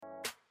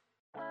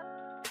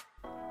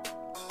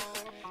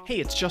Hey,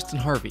 it's Justin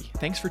Harvey.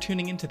 Thanks for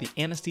tuning in to the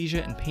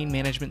Anesthesia and Pain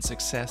Management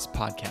Success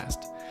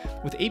podcast.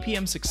 With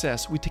APM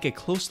Success, we take a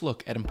close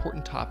look at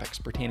important topics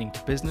pertaining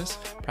to business,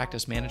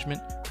 practice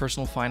management,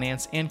 personal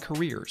finance, and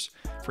careers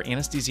for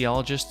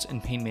anesthesiologists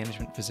and pain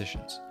management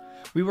physicians.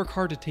 We work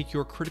hard to take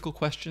your critical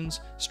questions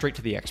straight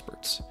to the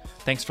experts.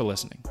 Thanks for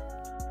listening.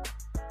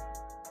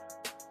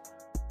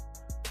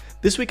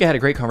 This week I had a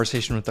great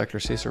conversation with Dr.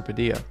 Cesar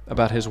Padilla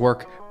about his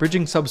work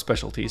bridging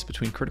subspecialties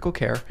between critical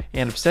care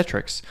and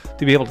obstetrics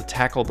to be able to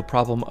tackle the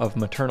problem of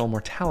maternal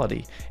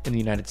mortality in the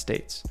United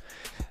States.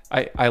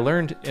 I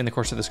learned in the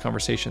course of this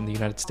conversation the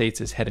United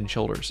States is head and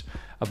shoulders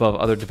above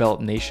other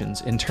developed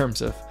nations in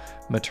terms of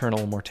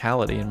maternal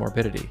mortality and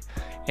morbidity.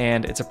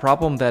 And it's a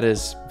problem that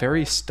is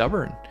very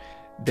stubborn.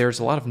 There's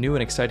a lot of new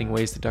and exciting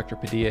ways that Dr.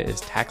 Padilla is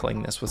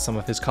tackling this with some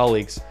of his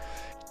colleagues.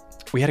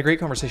 We had a great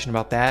conversation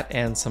about that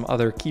and some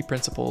other key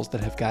principles that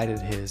have guided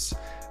his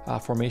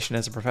formation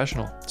as a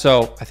professional.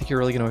 So I think you're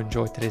really going to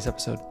enjoy today's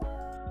episode.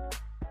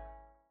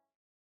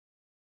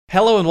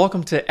 Hello and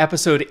welcome to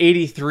episode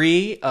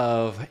 83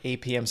 of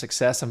APM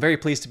Success. I'm very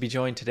pleased to be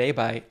joined today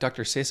by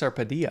Dr. Cesar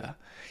Padilla.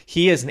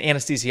 He is an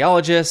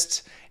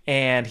anesthesiologist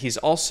and he's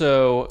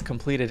also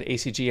completed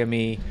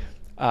ACGME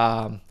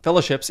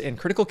fellowships in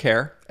critical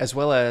care as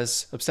well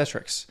as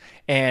obstetrics.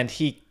 And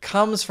he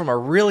comes from a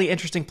really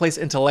interesting place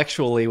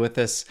intellectually with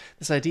this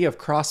idea of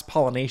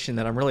cross-pollination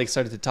that I'm really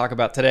excited to talk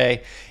about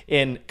today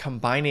in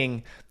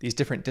combining these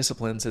different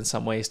disciplines in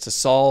some ways to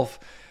solve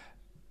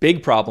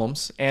big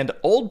problems and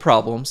old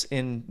problems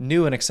in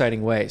new and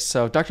exciting ways.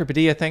 So Dr.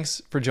 Padilla,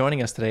 thanks for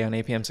joining us today on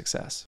APM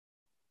Success.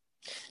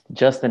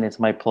 Justin, it's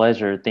my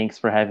pleasure. Thanks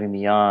for having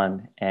me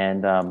on.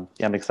 And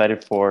I'm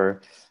excited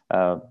for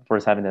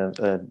us having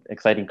an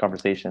exciting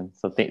conversation.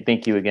 So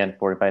thank you again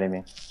for inviting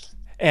me.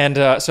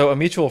 And so a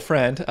mutual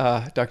friend,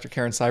 Dr.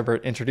 Karen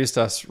Seibert, introduced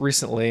us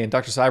recently, and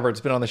Dr.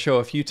 Seibert's been on the show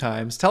a few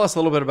times. Tell us a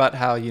little bit about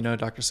how you know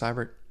Dr.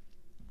 Seibert.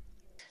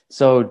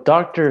 So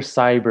Dr.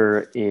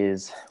 Seibert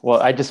is, well,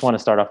 I just want to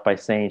start off by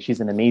saying she's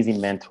an amazing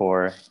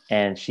mentor,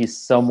 and she's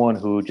someone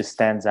who just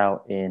stands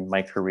out in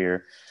my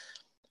career.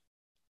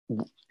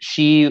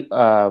 She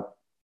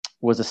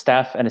was a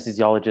staff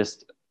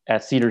anesthesiologist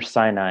at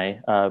Cedars-Sinai.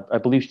 I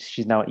believe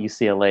she's now at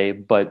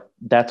UCLA, but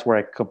that's where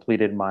I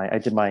did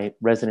my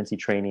residency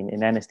training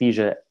in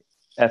anesthesia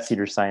at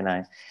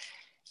Cedars-Sinai.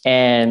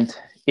 And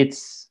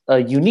it's a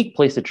unique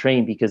place to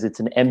train because it's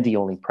an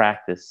MD-only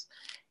practice.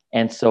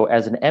 And so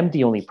as an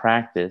MD-only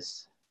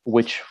practice,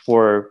 which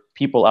for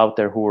people out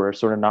there who are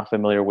sort of not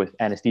familiar with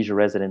anesthesia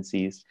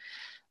residencies,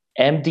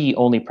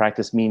 MD-only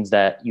practice means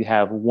that you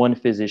have one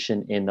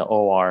physician in the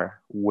OR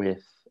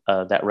with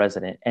that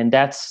resident. And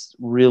that's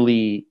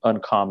really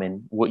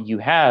uncommon. What you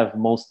have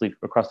mostly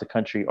across the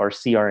country are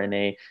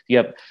CRNA. You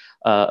have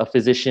a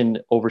physician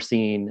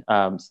overseeing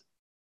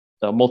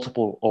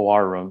multiple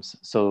OR rooms.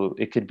 So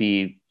it could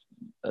be,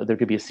 there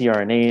could be a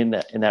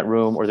CRNA in that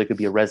room, or there could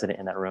be a resident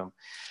in that room.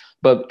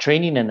 But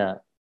training in a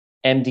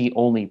MD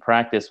only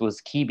practice was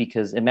key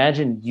because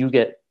imagine you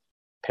get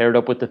paired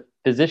up with the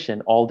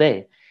physician all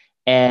day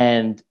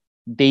and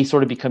they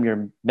sort of become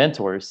your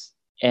mentors,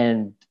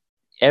 and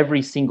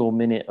every single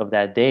minute of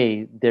that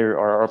day, there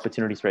are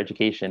opportunities for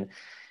education.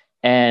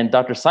 And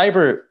Dr.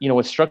 Seibert,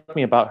 what struck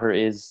me about her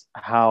is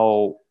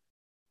how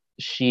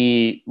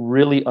she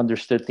really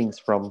understood things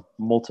from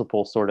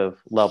multiple sort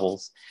of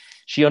levels.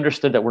 She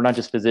understood that we're not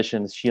just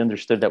physicians. She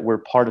understood that we're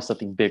part of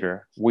something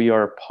bigger. We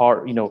are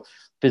part,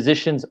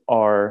 physicians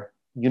are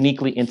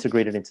uniquely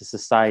integrated into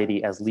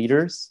society as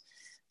leaders,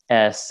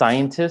 as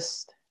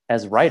scientists,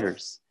 as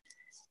writers.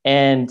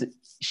 And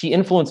she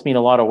influenced me in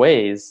a lot of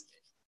ways.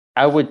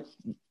 I would,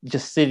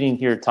 just sitting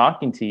here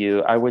talking to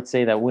you, I would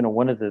say that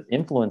one of the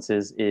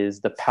influences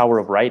is the power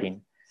of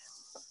writing.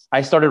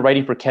 I started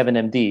writing for Kevin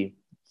MD,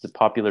 the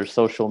popular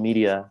social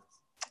media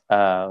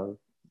sort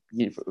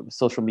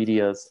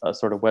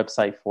of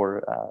website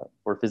for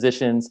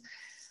physicians.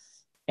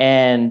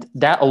 And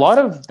that a lot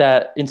of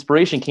that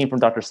inspiration came from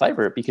Dr.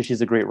 Seibert because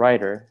she's a great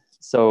writer.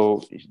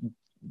 So,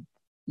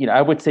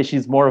 I would say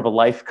she's more of a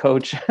life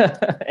coach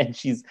and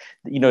she's,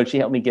 she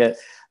helped me get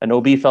an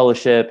OB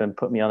fellowship and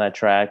put me on that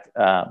track.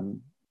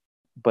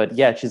 But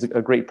yeah, she's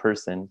a great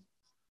person.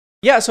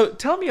 Yeah. So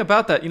tell me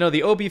about that,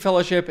 the OB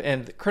fellowship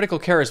and critical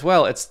care as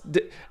well.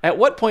 At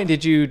what point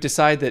did you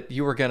decide that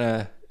you were going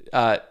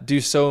to do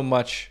so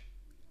much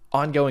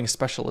ongoing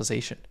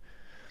specialization?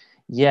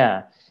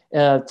 Yeah.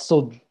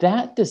 So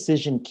that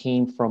decision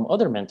came from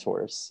other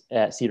mentors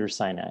at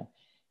Cedars-Sinai.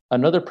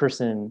 Another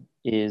person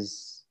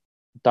is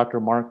Dr.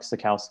 Mark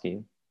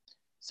Sakowski.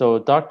 So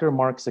Dr.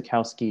 Mark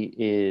Sakowski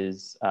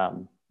is,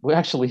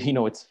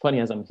 it's funny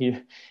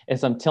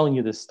as I'm telling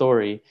you this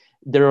story,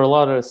 there are a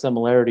lot of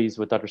similarities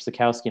with Dr.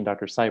 Sakowski and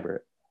Dr. Seibert.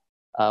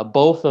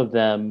 Both of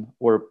them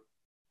were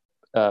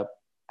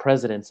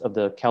presidents of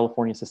the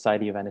California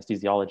Society of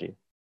Anesthesiology.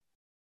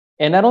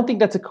 And I don't think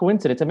that's a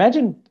coincidence.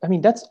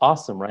 That's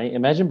awesome, right?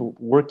 Imagine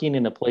working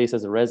in a place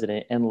as a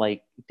resident and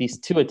like these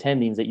two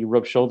attendings that you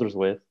rub shoulders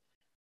with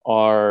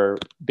are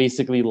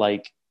basically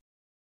like,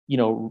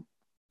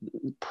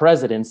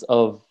 presidents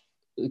of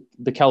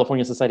the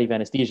California Society of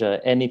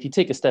Anesthesia. And if you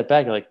take a step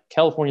back, like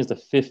California is the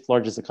 5th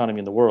largest economy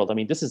in the world. I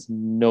mean, this is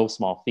no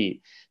small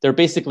feat. They're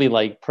basically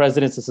like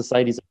presidents of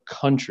societies of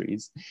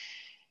countries.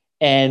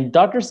 And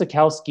Dr.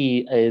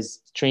 Sikowski is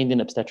trained in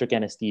obstetric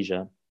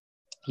anesthesia.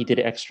 He did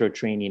extra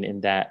training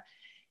in that.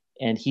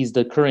 And he's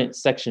the current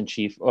section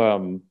chief.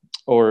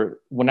 Or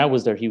when I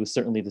was there, he was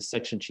certainly the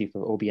section chief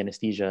of OB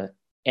anesthesia.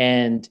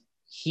 And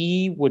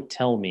he would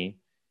tell me,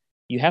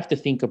 you have to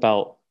think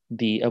about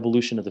the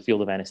evolution of the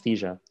field of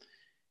anesthesia.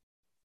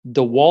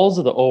 The walls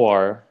of the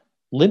OR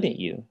limit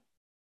you.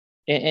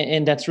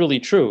 And that's really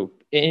true.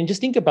 And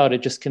just think about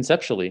it just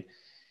conceptually.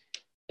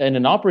 In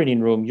an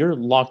operating room, you're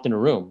locked in a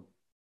room.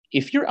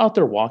 If you're out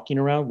there walking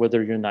around,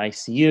 whether you're in the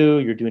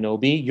ICU, you're doing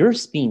OB, you're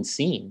being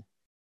seen.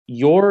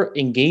 Your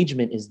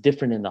engagement is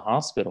different in the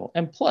hospital.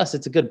 And plus,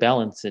 it's a good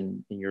balance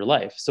in your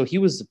life. So he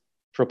was a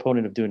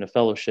proponent of doing a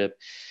fellowship.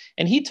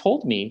 And he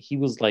told me, he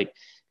was like,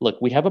 look,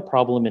 we have a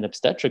problem in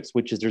obstetrics,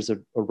 which is there's a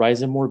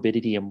rise in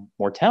morbidity and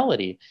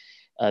mortality.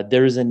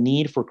 There is a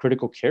need for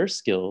critical care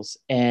skills.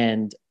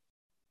 And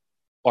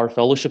our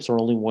fellowships are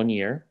only 1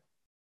 year.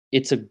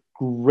 It's a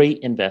great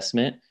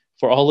investment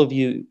for all of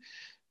you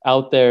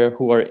out there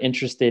who are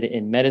interested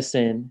in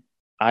medicine.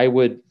 I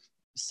would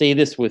say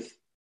this with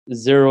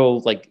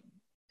zero,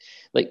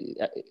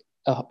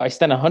 I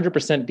stand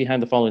 100%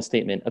 behind the following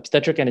statement.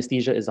 Obstetric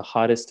anesthesia is the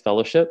hottest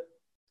fellowship.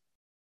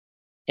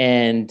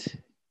 And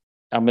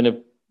I'm going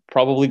to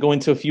probably go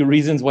into a few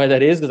reasons why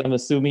that is, because I'm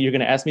assuming you're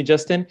going to ask me,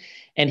 Justin.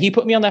 And he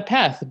put me on that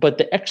path. But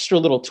the extra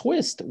little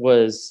twist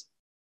was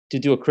to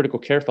do a critical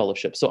care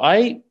fellowship. So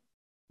I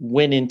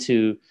went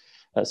into,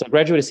 so I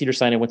graduated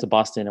Cedars-Sinai, went to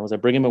Boston. I was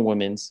at Brigham and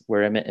Women's,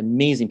 where I met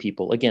amazing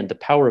people. Again, the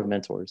power of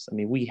mentors. I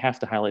mean, we have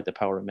to highlight the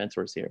power of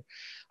mentors here.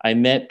 I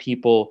met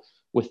people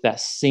with that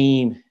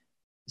same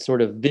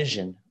sort of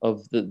vision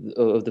of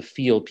the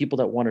field, people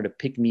that wanted to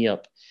pick me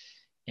up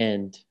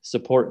and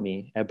support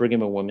me at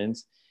Brigham and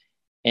Women's.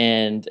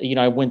 And,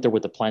 I went there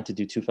with a plan to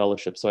do 2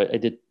 fellowships. So I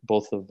did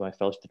both of my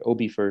fellowships at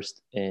OB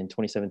first in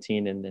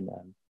 2017 and then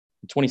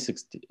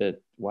 2016.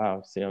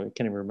 Wow. So, I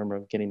can't even remember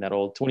getting that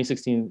old.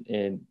 2016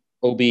 in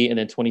OB and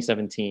then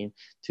 2017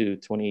 to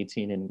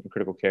 2018 in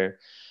critical care.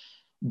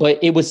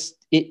 But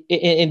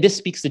and this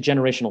speaks to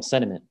generational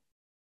sentiment.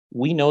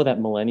 We know that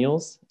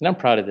millennials, and I'm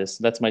proud of this,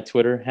 that's my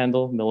Twitter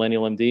handle,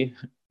 MillennialMD.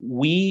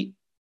 We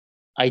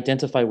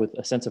identify with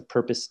a sense of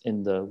purpose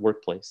in the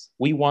workplace.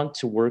 We want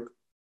to work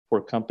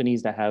for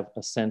companies that have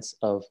a sense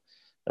of,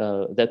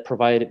 that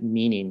provide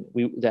meaning,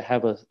 that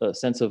have a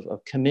sense of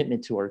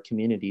commitment to our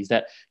communities,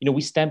 that,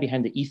 we stand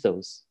behind the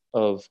ethos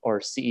of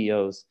our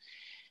CEOs.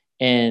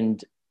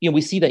 And, we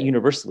see that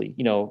universally.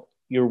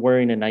 You're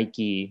wearing a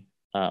Nike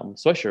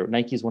sweatshirt.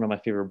 Nike is one of my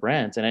favorite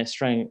brands. And I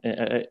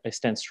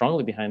stand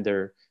strongly behind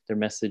their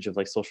message of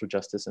like social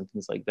justice and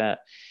things like that.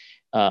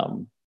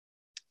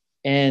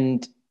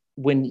 And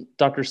when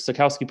Dr.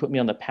 Sikowski put me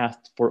on the path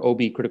for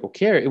OB critical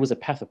care, it was a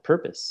path of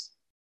purpose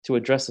to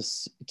address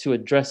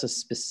a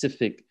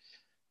specific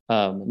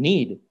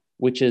need,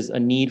 which is a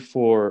need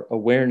for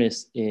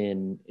awareness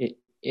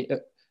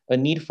a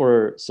need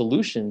for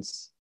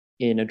solutions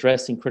in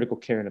addressing critical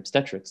care and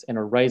obstetrics and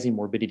a rising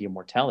morbidity and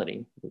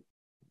mortality.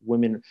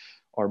 Women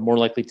are more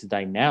likely to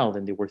die now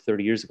than they were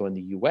 30 years ago in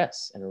the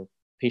US, and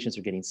patients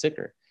are getting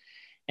sicker.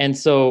 And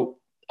so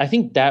I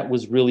think that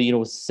was really, it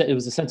was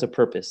a sense of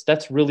purpose.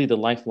 That's really the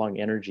lifelong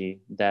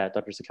energy that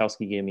Dr.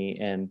 Sikowski gave me.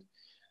 And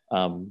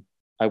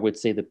I would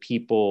say the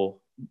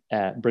people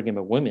at Brigham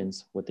and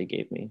Women's, what they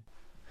gave me.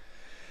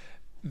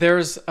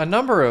 There's a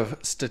number of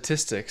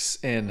statistics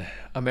in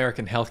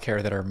American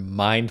healthcare that are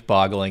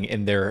mind-boggling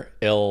in their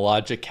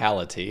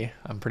illogicality.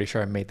 I'm pretty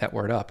sure I made that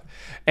word up.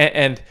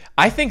 And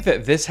I think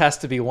that this has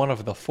to be one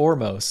of the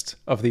foremost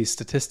of these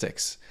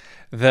statistics.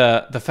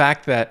 The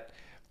fact that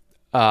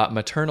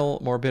maternal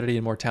morbidity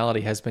and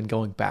mortality has been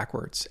going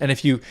backwards. And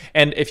if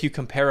you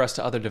compare us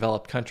to other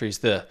developed countries,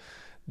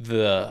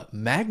 the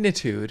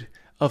magnitude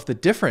of the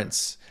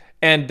difference,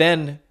 and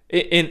then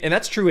and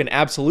that's true in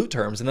absolute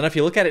terms. And then if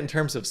you look at it in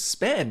terms of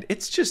spend,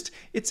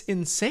 it's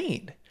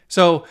insane.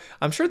 So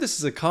I'm sure this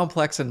is a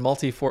complex and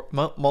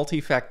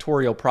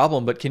multifactorial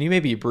problem, but can you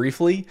maybe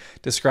briefly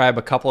describe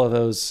a couple of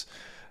those,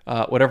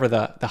 whatever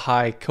the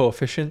high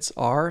coefficients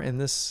are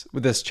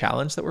with this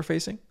challenge that we're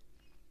facing?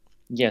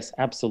 Yes,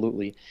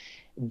 absolutely.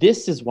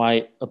 This is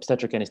why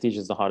obstetric anesthesia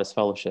is the hottest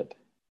fellowship,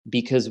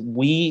 because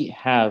we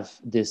have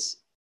this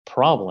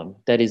problem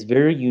that is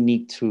very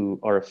unique to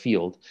our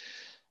field.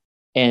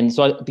 And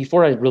so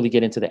before I really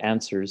get into the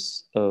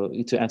answers,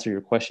 to answer your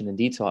question in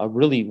detail, I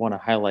really want to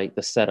highlight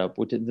the setup.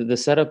 The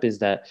setup is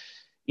that,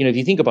 if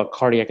you think about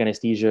cardiac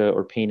anesthesia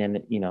or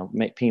pain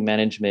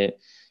management,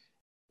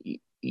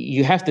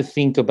 you have to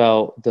think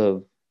about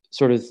the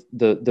sort of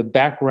the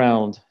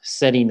background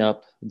setting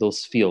up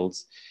those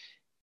fields.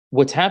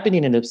 What's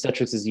happening in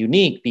obstetrics is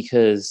unique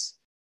because,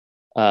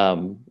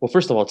 well,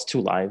 first of all, it's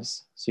 2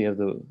 lives. So you have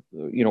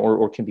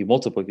or can be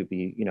multiple. It could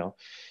be,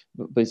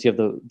 but you have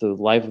the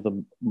life of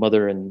the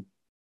mother and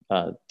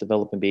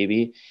developing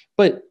baby.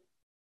 But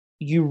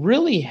you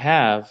really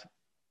have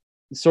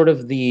sort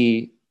of to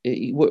me,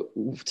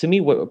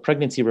 what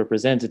pregnancy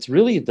represents, it's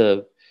really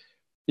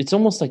it's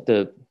almost like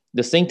the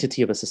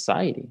sanctity of a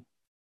society.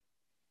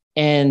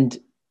 And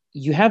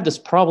you have this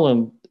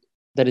problem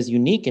that is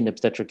unique in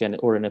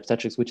or in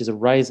obstetrics, which is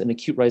an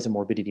acute rise in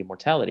morbidity and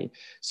mortality.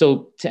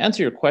 So to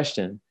answer your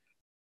question,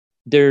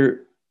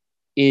 there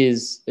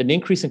is an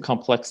increase in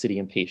complexity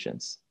in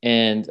patients.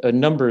 And a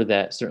number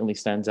that certainly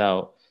stands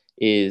out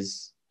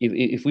is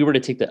if we were to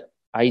take the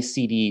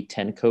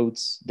ICD-10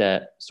 codes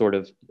that sort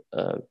of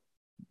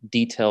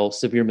detail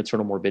severe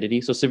maternal morbidity.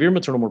 So severe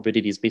maternal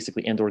morbidity is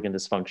basically end organ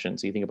dysfunction.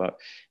 So you think about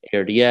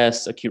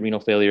ARDS, acute renal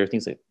failure,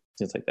 things like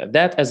that.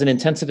 That, as an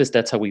intensivist,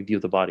 that's how we view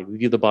the body. We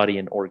view the body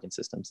in organ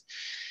systems.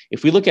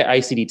 If we look at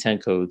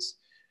ICD-10 codes,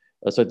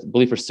 so I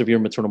believe for severe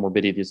maternal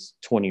morbidity is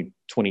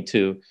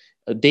 2022,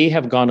 they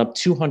have gone up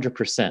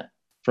 200%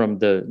 from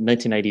the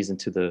 1990s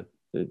into the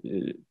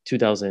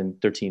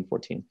 2013,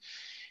 14.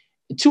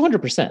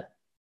 200%.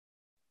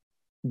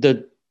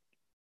 The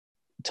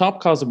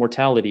top cause of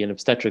mortality in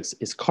obstetrics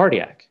is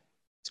cardiac.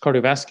 It's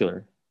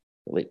cardiovascular.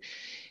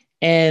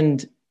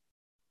 And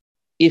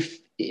if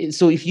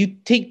you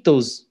take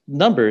those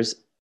numbers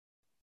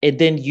and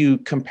then you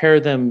compare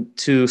them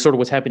to sort of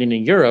what's happening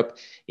in Europe,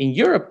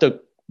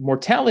 the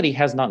mortality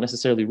has not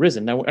necessarily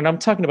risen. Now, and I'm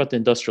talking about the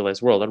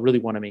industrialized world. I really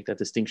want to make that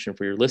distinction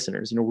for your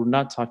listeners. We're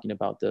not talking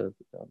about the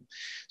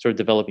sort of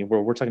developing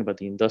world. We're talking about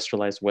the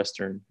industrialized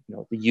Western,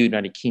 the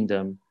United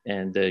Kingdom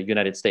and the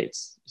United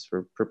States, just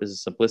for purposes of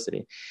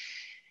simplicity.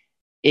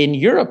 In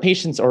Europe,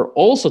 patients are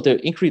also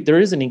there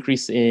is an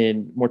increase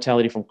in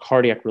mortality from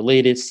cardiac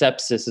related.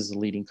 Sepsis is the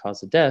leading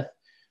cause of death,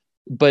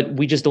 but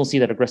we just don't see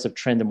that aggressive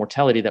trend in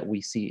mortality that we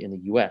see in the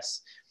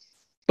US.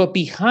 But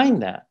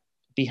behind that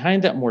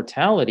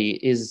mortality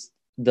is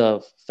the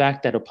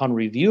fact that upon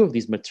review of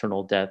these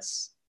maternal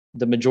deaths,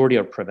 the majority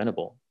are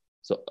preventable.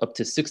 So up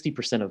to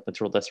 60% of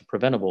maternal deaths are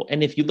preventable.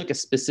 And if you look at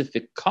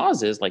specific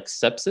causes like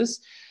sepsis,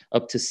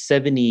 up to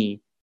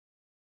 70%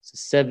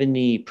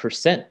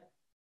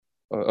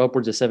 or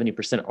upwards of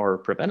 70% are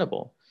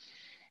preventable.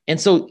 And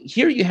so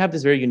here you have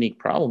this very unique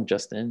problem,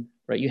 Justin,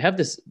 right? You have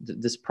this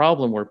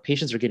problem where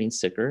patients are getting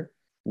sicker.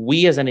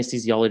 We as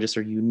anesthesiologists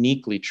are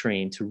uniquely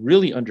trained to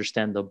really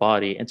understand the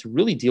body and to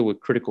really deal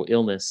with critical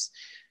illness.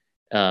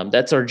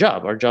 That's our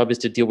job. Our job is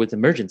to deal with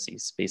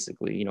emergencies,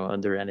 basically,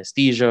 under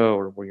anesthesia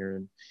or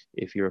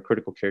if you're a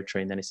critical care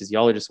trained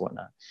anesthesiologist,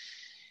 whatnot.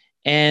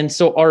 And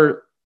so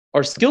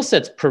our skill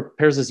sets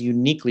prepares us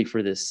uniquely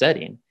for this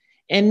setting.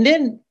 And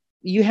then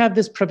you have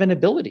this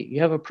preventability.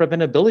 You have a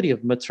preventability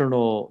of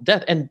maternal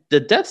death, and the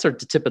deaths are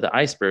the tip of the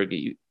iceberg.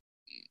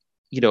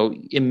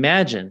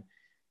 Imagine,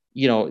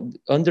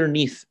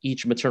 underneath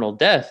each maternal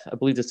death, I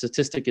believe the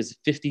statistic is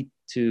 50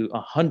 to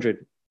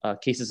 100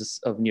 cases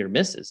of near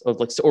misses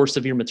or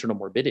severe maternal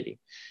morbidity.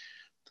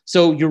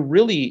 So you're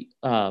really,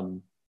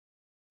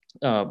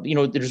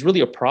 there's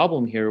really a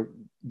problem here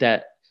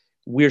that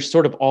we're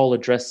sort of all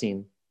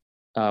addressing,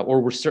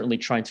 or we're certainly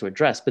trying to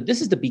address, but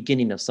this is the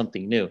beginning of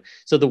something new.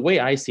 So the way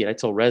I see it, I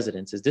tell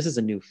residents, is this is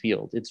a new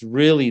field. It's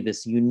really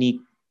this unique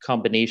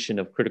combination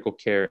of critical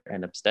care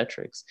and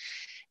obstetrics.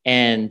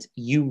 And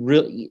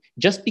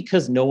just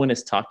because no one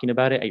is talking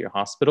about it at your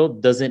hospital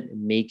doesn't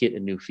make it a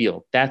new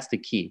field. That's the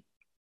key.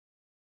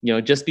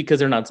 Just because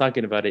they're not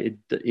talking about it,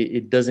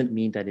 it doesn't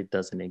mean that it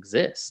doesn't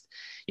exist.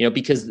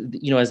 Because,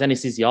 as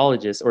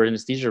anesthesiologists or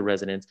anesthesia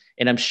residents,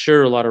 and I'm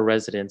sure a lot of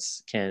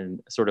residents can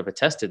sort of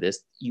attest to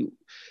this,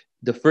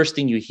 the first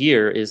thing you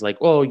hear is like,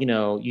 oh,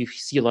 you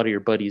see a lot of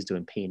your buddies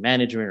doing pain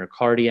management or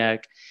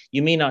cardiac.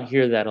 You may not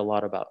hear that a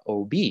lot about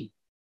OB.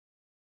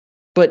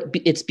 But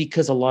it's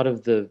because a lot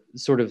of the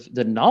sort of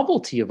the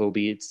novelty of OB,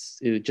 it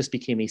just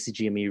became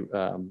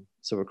ACGME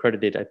so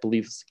accredited, I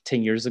believe,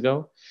 10 years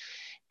ago.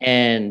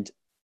 And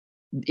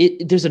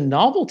there's a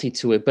novelty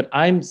to it, but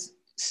I'm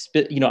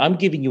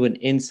giving you an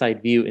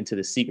inside view into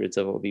the secrets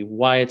of OB,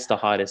 why it's the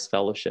hottest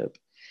fellowship.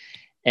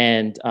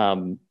 And,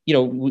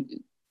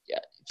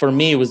 for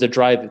me, it was the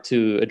drive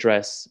to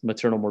address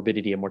maternal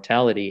morbidity and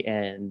mortality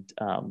and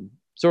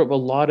sort of a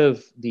lot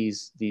of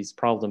these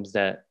problems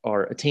that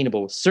are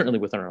attainable certainly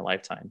within our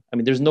lifetime. I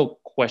mean, there's no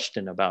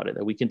question about it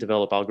that we can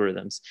develop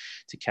algorithms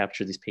to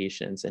capture these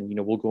patients. And,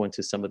 we'll go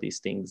into some of these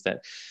things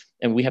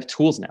and we have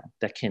tools now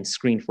that can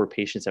screen for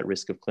patients at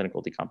risk of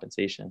clinical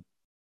decompensation.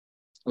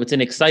 It's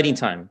an exciting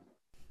time.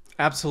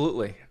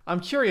 Absolutely.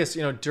 I'm curious,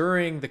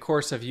 during the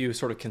course of you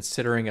sort of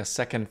considering a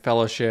second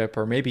fellowship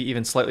or maybe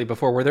even slightly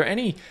before, were there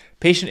any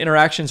patient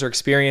interactions or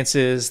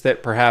experiences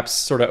that perhaps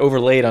sort of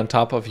overlaid on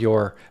top of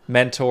your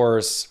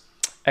mentor's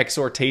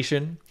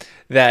exhortation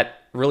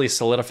that really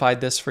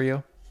solidified this for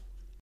you?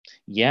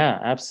 Yeah,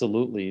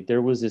 absolutely.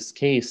 There was this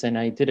case, and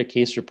I did a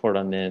case report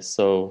on this.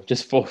 So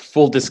just for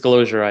full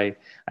disclosure, I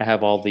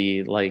have all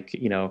the,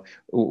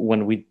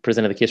 when we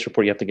presented the case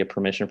report, you have to get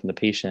permission from the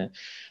patient.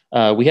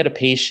 We had a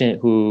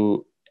patient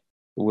who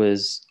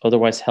was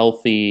otherwise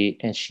healthy,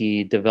 and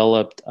she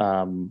developed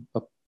a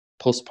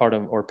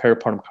postpartum or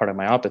peripartum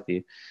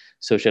cardiomyopathy.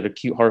 So she had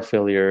acute heart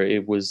failure.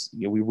 It was,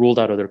 we ruled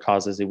out other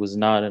causes. It was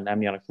not an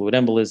amniotic fluid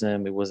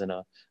embolism. It wasn't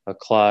a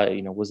clot,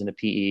 wasn't a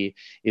PE.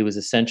 It was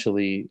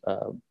essentially,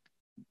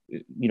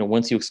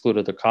 once you exclude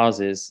other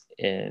causes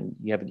and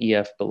you have an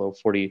EF below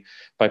 45%,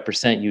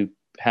 you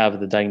have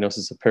the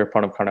diagnosis of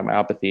peripartum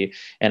cardiomyopathy.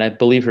 And I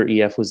believe her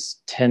EF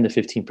was 10 to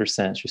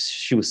 15%.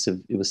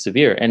 It was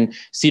severe. And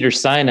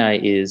Cedars-Sinai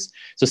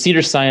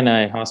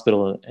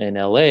Hospital in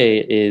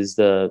LA is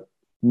the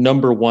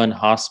 #1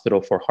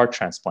 hospital for heart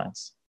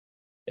transplants.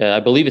 I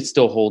believe it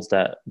still holds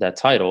that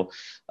title.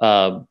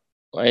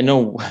 I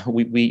know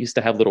we used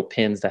to have little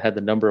pins that had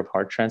the number of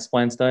heart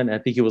transplants done. I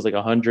think it was like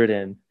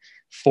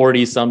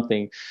 140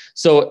 something.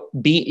 So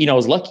I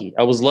was lucky.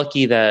 I was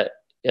lucky that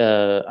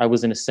I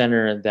was in a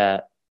center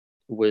that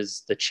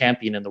was the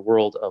champion in the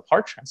world of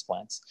heart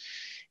transplants.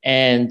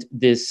 And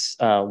this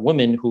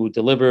woman who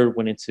delivered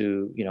went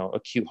into,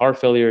 acute heart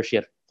failure. She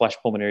had flash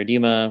pulmonary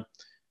edema.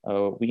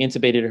 We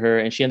intubated her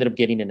and she ended up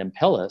getting an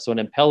Impella. So an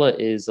Impella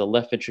is a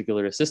left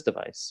ventricular assist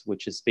device,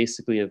 which is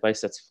basically a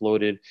device that's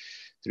floated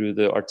through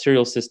the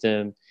arterial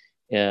system.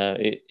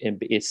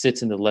 It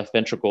sits in the left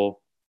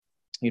ventricle,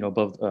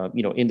 above,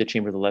 in the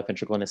chamber of the left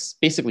ventricle, and it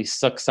basically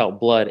sucks out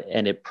blood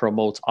and it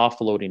promotes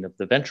offloading of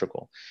the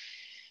ventricle.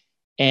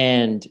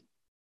 And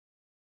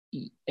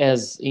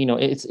as we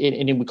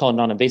call it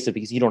non-invasive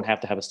because you don't have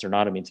to have a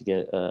sternotomy to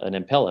get an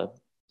Impella.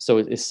 So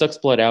it sucks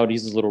blood out,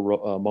 uses a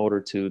little motor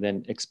to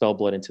then expel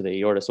blood into the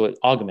aorta. So it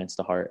augments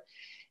the heart.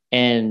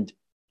 And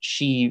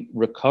she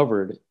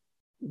recovered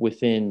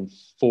within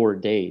 4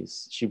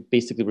 days. She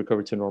basically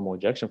recovered to a normal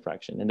ejection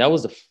fraction. And that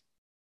was,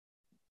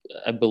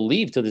 I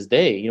believe to this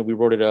day, we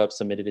wrote it up,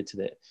 submitted it to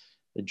the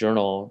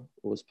journal,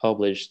 it was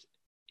published.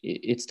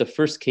 It's the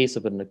first case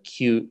of an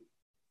acute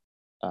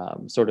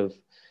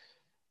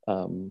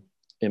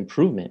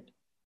improvement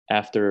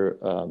after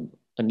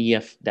an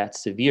EF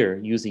that's severe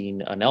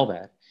using an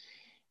LVAD.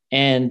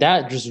 And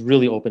that just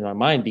really opened my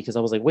mind because I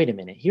was like, wait a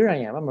minute, here I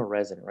am, I'm a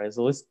resident, right?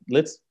 So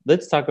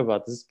let's talk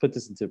about this, put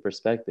this into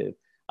perspective.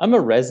 I'm a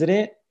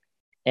resident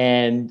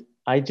and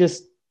I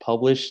just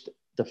published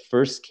the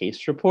first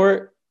case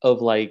report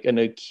of like an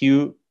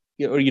acute,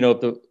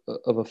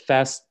 of a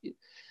fast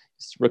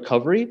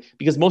recovery,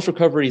 because most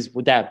recoveries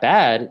with that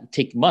bad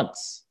take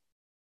months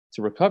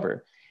to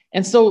recover.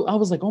 And so I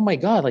was like, oh my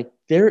God, like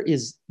there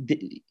is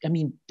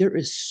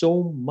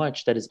so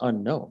much that is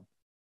unknown.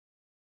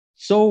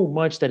 So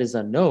much that is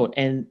unknown.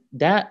 And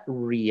that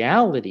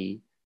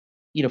reality,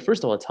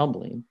 first of all, it's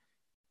humbling,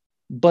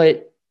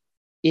 but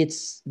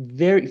it's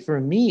for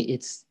me,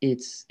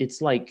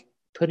 it's like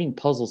putting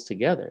puzzles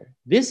together.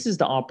 This is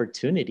the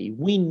opportunity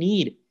we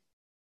need.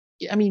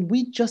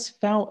 We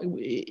just found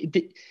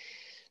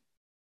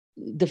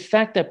the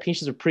fact that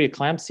patients with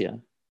preeclampsia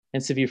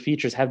and severe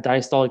features have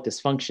diastolic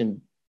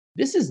dysfunction.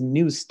 This is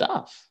new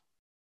stuff.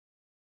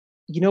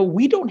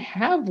 We don't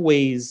have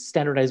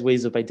standardized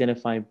ways of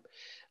identifying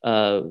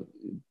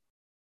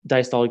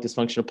diastolic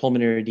dysfunction or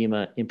pulmonary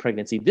edema in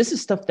pregnancy. This is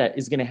stuff that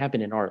is going to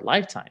happen in our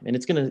lifetime. And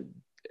it's going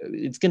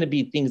to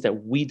be things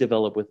that we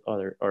develop with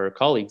our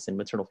colleagues in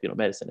maternal fetal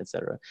medicine, et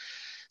cetera.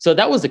 So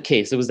that was the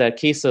case. It was that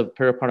case of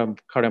peripartum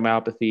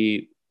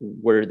cardiomyopathy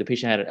where the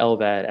patient had an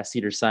LVAD at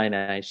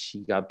Cedars-Sinai.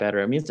 She got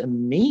better. It's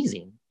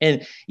amazing.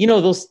 And, and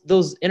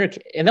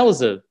that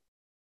was a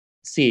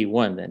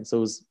CA1 then.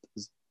 So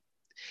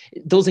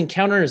those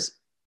encounters,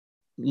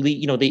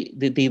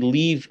 they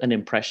leave an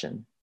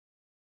impression.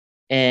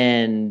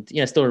 And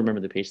I still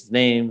remember the patient's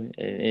name,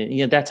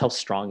 and that's how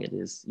strong it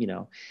is.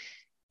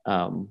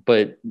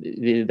 But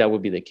that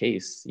would be the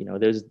case.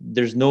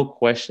 There's no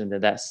question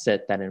that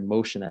set that in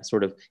motion, that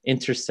sort of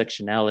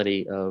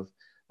intersectionality of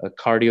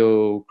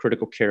cardio,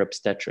 critical care,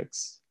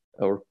 obstetrics,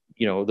 or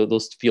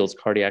those fields,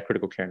 cardiac,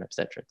 critical care, and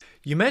obstetrics.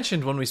 You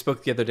mentioned when we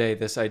spoke the other day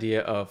this idea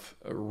of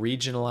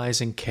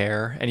regionalizing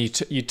care, and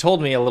you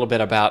told me a little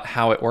bit about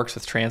how it works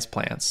with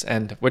transplants,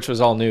 and which was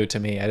all new to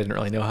me. I didn't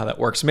really know how that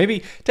works. So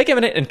maybe take a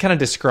minute and kind of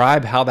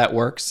describe how that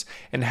works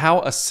and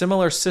how a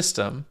similar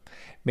system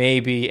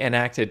may be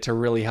enacted to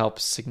really help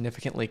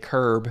significantly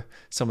curb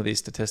some of these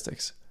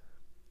statistics.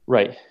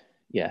 Right.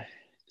 Yeah.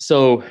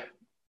 So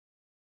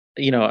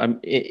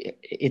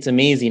it's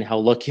amazing how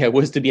lucky I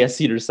was to be at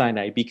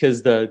Cedars-Sinai,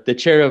 because the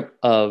chair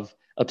of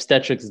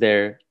obstetrics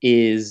there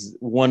is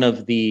one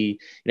of the,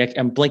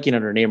 I'm blanking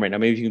on her name right now.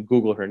 Maybe you can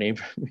Google her name.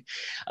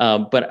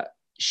 But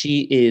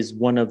she is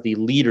one of the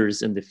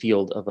leaders in the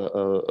field of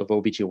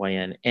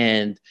OBGYN.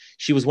 And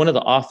she was one of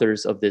the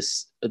authors of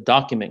this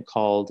document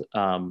called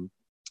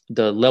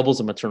The Levels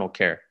of Maternal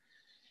Care.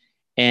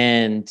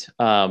 And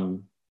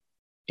the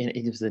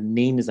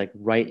name is like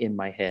right in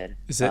my head.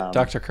 Is it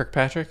Dr.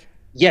 Kirkpatrick?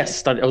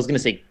 Yes, I was going to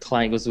say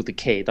Klein goes with the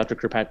K, Dr.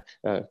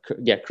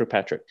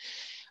 Kirkpatrick.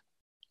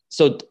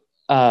 So,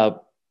 Dr.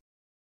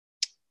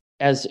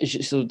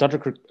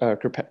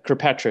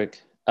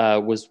 Kirkpatrick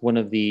was one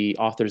of the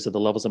authors of The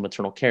Levels of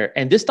Maternal Care.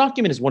 And this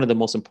document is one of the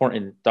most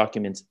important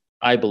documents,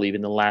 I believe,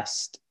 in the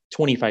last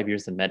 25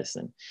 years in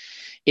medicine.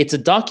 It's a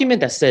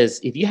document that says,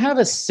 if you have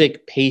a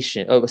sick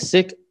patient, a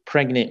sick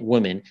pregnant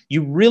woman,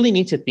 you really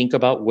need to think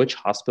about which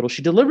hospital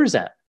she delivers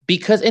at,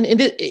 because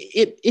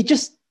it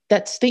just,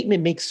 that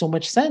statement makes so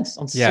much sense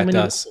on so many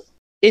levels.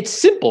 It's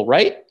simple,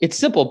 right? It's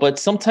simple, but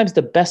sometimes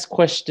the best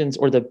questions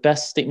or the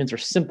best statements are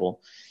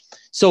simple.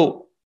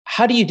 So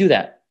how do you do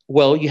that?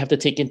 Well, you have to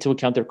take into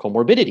account their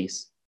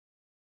comorbidities.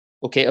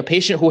 Okay, a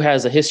patient who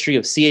has a history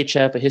of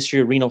CHF, a history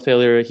of renal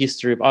failure, a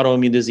history of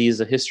autoimmune disease,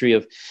 a history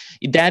of,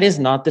 that is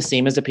not the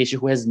same as a patient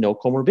who has no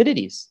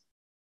comorbidities.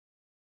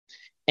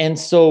 And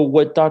so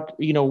what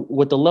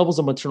the levels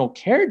of maternal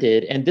care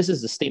did, and this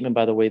is the statement,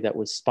 by the way, that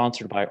was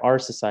sponsored by our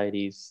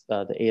societies,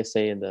 the ASA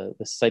and the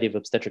Society of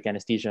Obstetric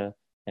Anesthesia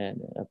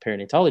and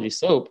Perinatology,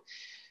 SOAP,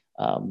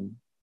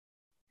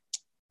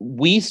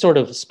 we sort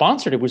of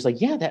sponsored it. It was like,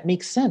 yeah, that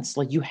makes sense.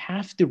 Like, you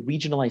have to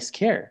regionalize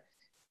care.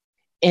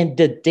 And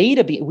the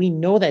data, we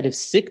know that if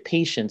sick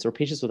patients or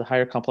patients with a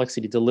higher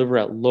complexity deliver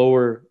at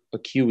lower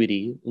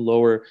acuity,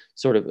 lower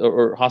sort of,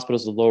 or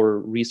hospitals with lower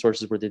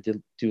resources where they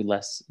do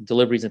less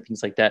deliveries and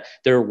things like that,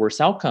 there are worse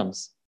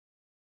outcomes.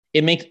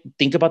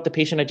 Think about the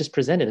patient I just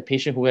presented, a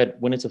patient who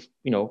went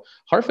into,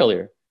 heart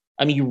failure.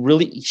 I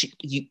mean,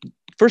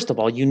 first of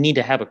all, you need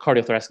to have a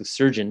cardiothoracic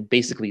surgeon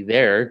basically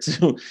there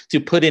to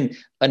put in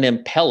an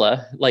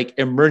Impella, like,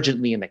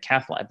 emergently in the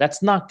cath lab.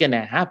 That's not going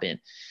to happen.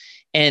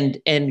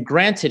 And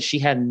granted, she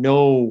had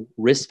no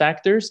risk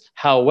factors.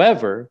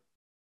 However,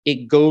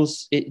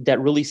 that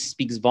really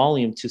speaks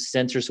volume to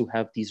centers who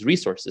have these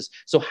resources.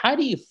 So how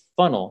do you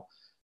funnel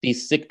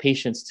these sick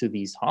patients to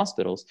these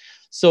hospitals?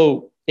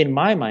 So in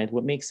my mind,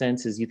 what makes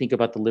sense is you think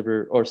about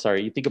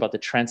you think about the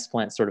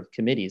transplant sort of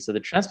committees. So the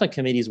transplant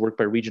committees work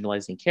by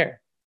regionalizing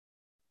care.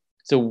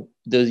 So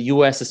the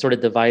US is sort of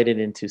divided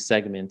into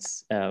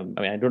segments. I mean,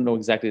 I don't know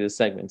exactly the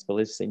segments, but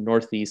let's just say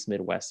Northeast,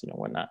 Midwest,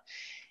 whatnot.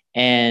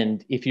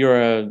 And if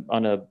you're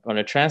on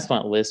a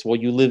transplant list, well,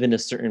 you live in a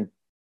certain,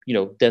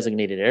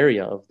 designated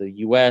area of the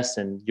U.S.,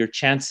 and your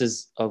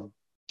chances of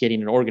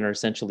getting an organ are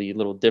essentially a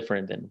little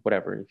different than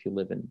whatever if you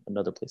live in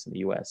another place in the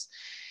U.S.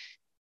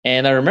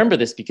 And I remember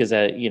this because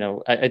I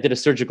did a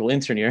surgical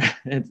intern here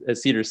at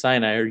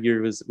Cedars-Sinai. Our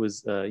year was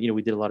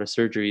we did a lot of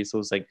surgery, so it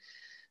was like,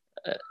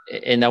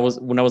 and that was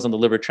when I was on the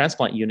liver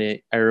transplant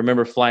unit. I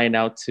remember flying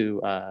out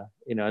to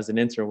as an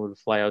intern, we would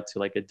fly out to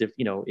like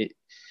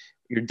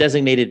your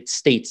designated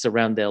states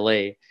around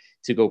LA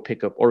to go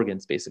pick up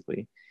organs,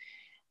 basically.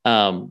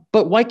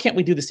 But why can't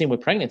we do the same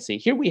with pregnancy?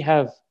 Here we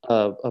have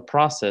a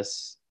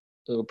process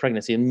of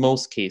pregnancy. In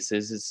most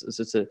cases,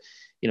 it's a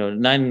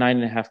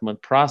 9.5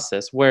 month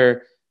process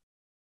where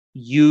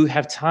you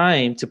have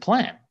time to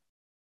plan.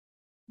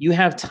 You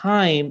have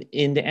time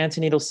in the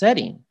antenatal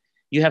setting.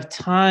 You have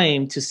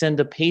time to send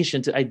a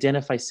patient to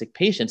identify sick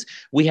patients.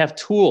 We have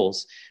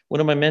tools. One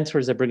of my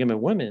mentors at Brigham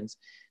and Women's,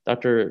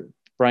 Dr.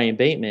 Brian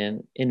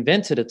Bateman,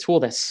 invented a tool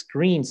that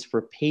screens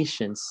for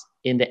patients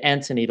in the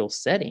antenatal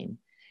setting.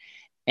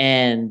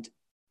 And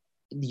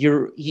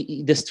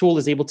this tool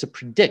is able to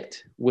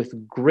predict with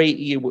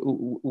great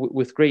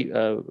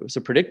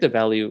predictive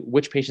value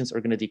which patients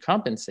are going to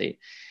decompensate.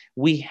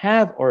 We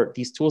have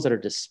these tools at our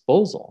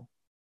disposal.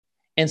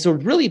 And so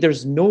really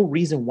there's no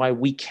reason why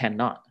we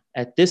cannot,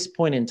 at this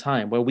point in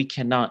time, why we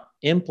cannot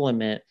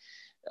implement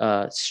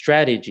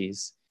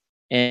strategies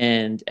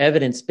and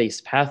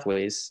evidence-based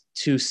pathways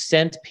to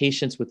send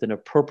patients with an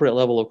appropriate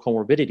level of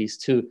comorbidities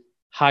to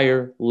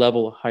higher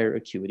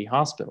acuity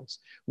hospitals.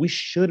 We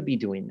should be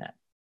doing that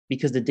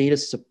because the data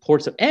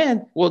supports it.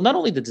 And not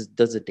only does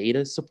the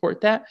data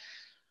support that,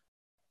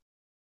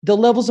 the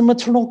levels of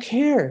maternal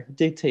care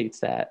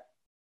dictates that,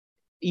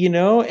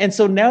 And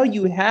so now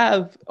you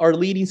have our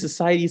leading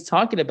societies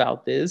talking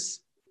about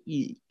this,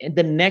 and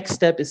the next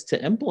step is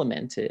to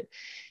implement it.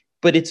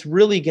 But it's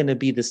really going to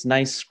be this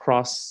nice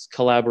cross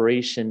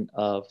collaboration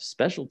of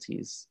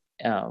specialties.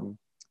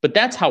 But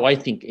that's how I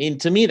think.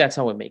 And to me, that's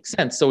how it makes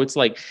sense. So it's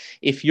like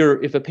if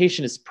a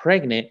patient is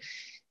pregnant,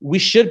 we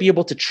should be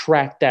able to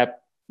track that.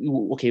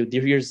 Okay,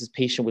 here's this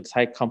patient with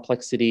high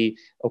complexity.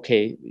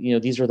 Okay,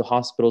 these are the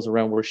hospitals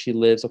around where she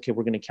lives. Okay,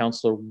 we're going to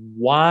counsel her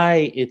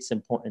why it's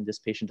important this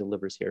patient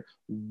delivers here.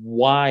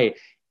 Why?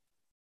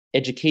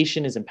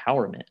 Education is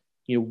empowerment.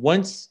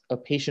 Once a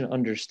patient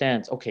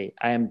understands, okay,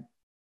 I am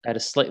at a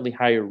slightly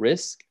higher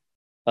risk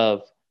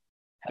of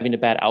having a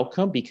bad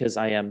outcome because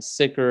I am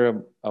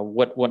sicker,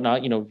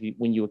 whatnot,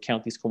 when you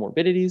account these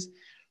comorbidities,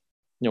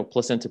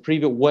 placenta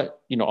previa,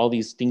 all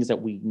these things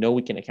that we know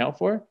we can account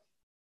for,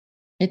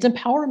 it's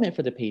empowerment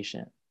for the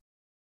patient.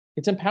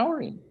 It's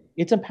empowering.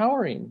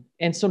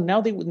 And so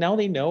now they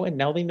know, and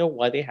now they know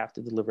why they have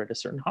to deliver at a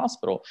certain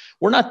hospital.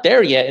 We're not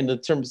there yet in the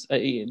terms,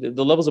 the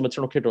levels of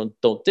maternal care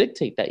don't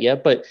dictate that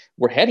yet, but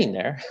we're heading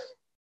there.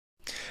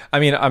 I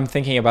mean, I'm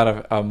thinking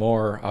about a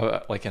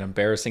more like an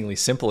embarrassingly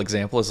simple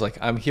example is like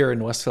I'm here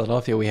in West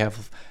Philadelphia. We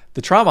have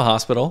the trauma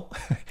hospital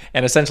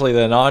and essentially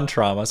the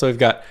non-trauma. So we've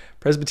got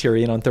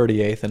Presbyterian on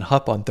 38th and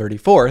HUP on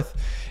 34th.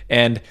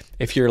 And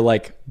if you're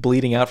like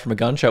bleeding out from a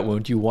gunshot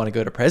wound, you want to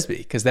go to Presby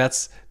because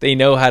they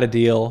know how to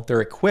deal. They're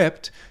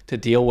equipped to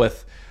deal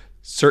with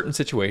certain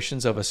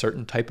situations of a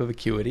certain type of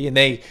acuity,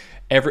 and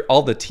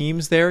all the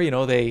teams there,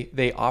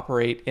 they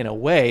operate in a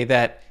way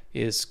that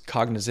is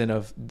cognizant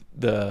of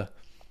the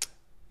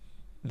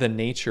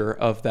nature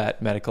of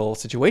that medical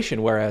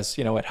situation. Whereas,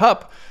 at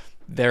HUP,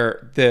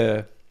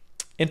 the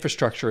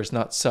infrastructure is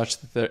not such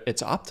that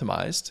it's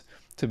optimized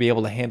to be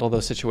able to handle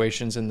those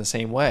situations in the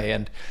same way.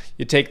 And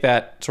you take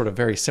that sort of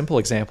very simple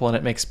example, and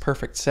it makes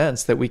perfect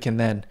sense that we can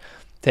then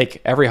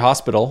take every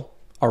hospital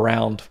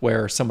around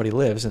where somebody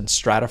lives and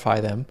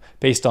stratify them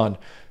based on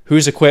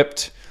who's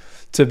equipped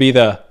to be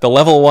the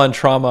level 1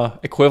 trauma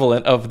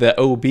equivalent of the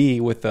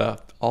OB with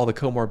all the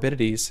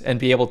comorbidities, and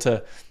be able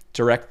to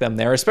direct them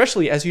there.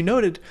 Especially, as you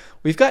noted,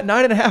 we've got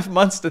 9.5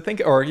 months to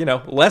think, or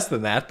less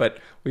than that, but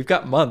we've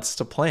got months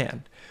to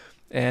plan,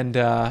 and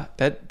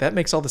that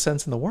makes all the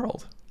sense in the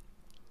world.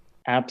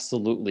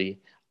 Absolutely.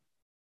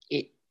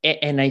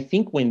 And I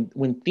think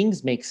when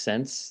things make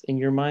sense in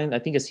your mind, I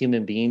think as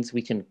human beings,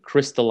 we can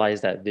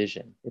crystallize that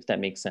vision, if that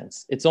makes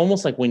sense. It's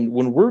almost like when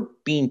we're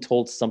being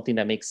told something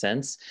that makes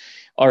sense,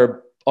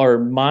 our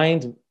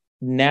mind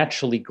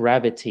naturally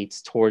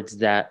gravitates towards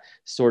that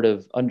sort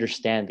of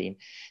understanding.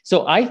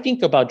 So I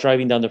think about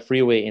driving down the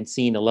freeway and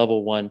seeing a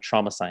level 1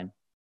 trauma sign.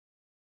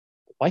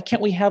 Why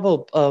can't we have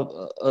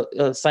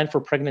a sign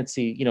for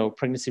pregnancy,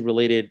 pregnancy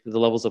related to the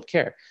levels of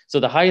care? So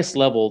the highest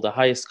level, the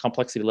highest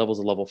complexity level is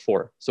a level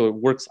 4. So it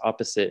works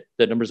opposite.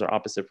 The numbers are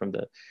opposite from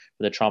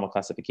the trauma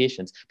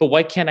classifications. But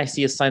why can't I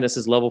see a sign that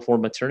says level 4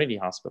 maternity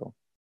hospital?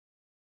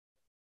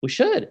 We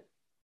should.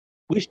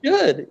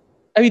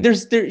 I mean,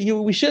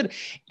 we should.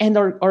 And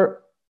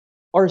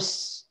our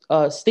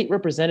state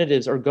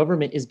representatives, our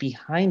government is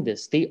behind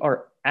this. They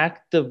are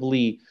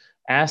actively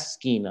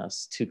asking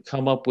us to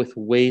come up with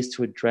ways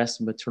to address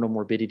maternal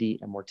morbidity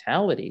and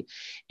mortality.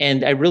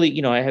 And I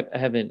really, I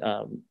haven't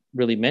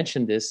really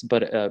mentioned this,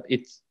 but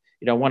it's,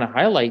 I want to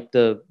highlight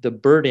the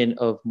burden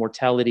of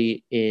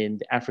mortality in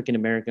the African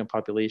American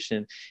population,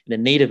 in the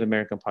Native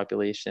American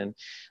population.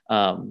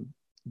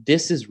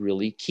 This is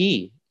really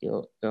key.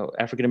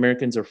 African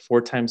Americans are 3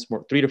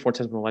 to 4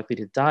 times more likely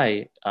to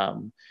die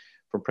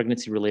from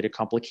pregnancy-related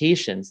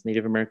complications.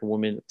 Native American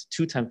women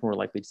 2 times more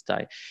likely to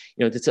die.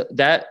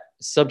 That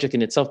subject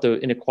in itself, the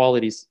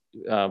inequalities,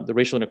 the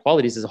racial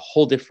inequalities, is a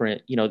whole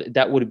different.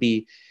 That would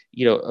be,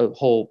 a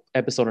whole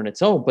episode on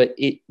its own. But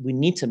we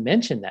need to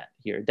mention that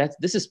here.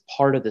 This is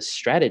part of the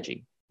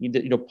strategy.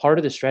 Part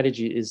of the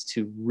strategy is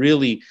to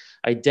really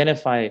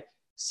identify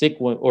sick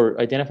or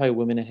identify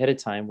women ahead of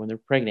time when they're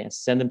pregnant and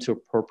send them to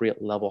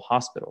appropriate level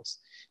hospitals.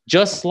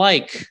 Just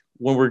like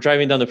when we're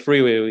driving down the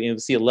freeway, we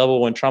see a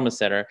level 1 trauma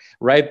center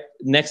right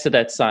next to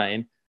that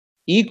sign.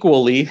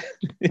 Equally,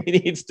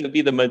 it needs to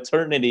be the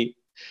maternity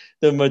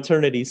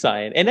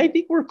sign. And I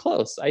think we're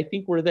close. I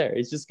think we're there.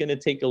 It's just going to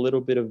take a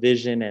little bit of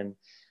vision and,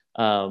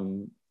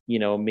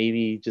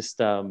 maybe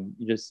just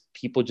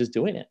people just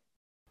doing it.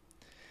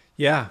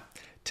 Yeah.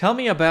 Tell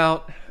me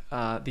about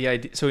the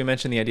idea. So we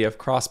mentioned the idea of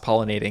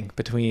cross-pollinating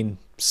between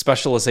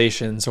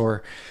specializations,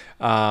 or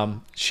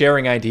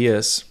sharing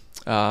ideas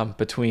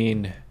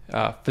between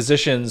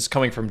physicians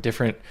coming from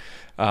different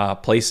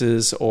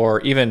places,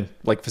 or even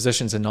like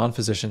physicians and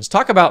non-physicians.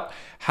 Talk about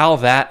how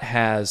that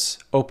has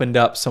opened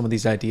up some of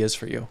these ideas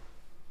for you.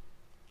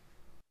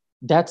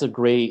 That's a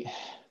great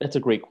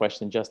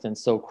question, Justin.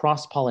 So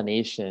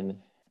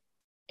cross-pollination,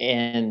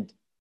 and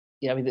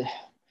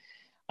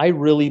I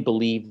really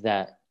believe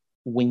that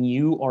when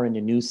you are in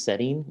a new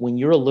setting, when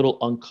you're a little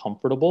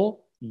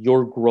uncomfortable,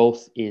 your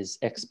growth is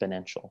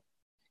exponential.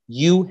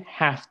 You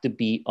have to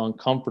be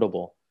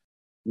uncomfortable.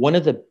 One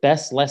of the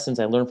best lessons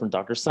I learned from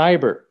Dr.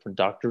 Seibert, from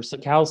Dr.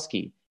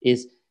 Sikowski,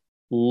 is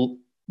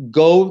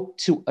go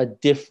to a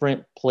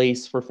different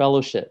place for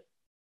fellowship.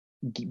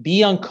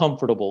 Be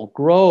uncomfortable,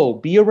 grow,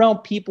 be around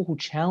people who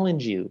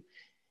challenge you.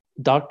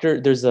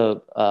 There's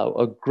a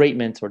great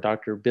mentor,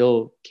 Dr.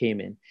 Bill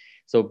Kamen.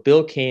 So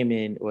Bill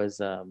Kamen was,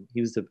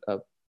 he was a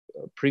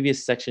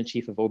previous section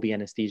chief of OB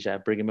anesthesia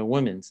at Brigham and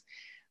Women's.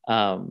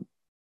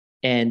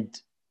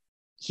 And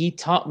he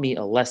taught me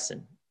a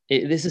lesson.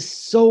 This is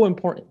so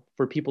important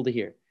for people to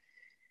hear.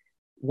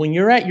 When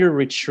you're at your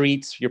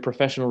retreats, your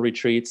professional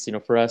retreats,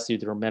 for us,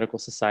 there are medical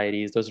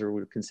societies. Those are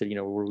what we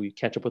consider, where we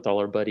catch up with all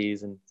our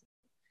buddies, and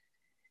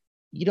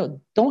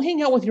don't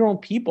hang out with your own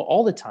people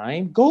all the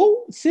time.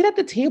 Go sit at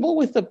the table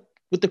with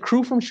the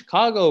crew from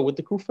Chicago, with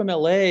the crew from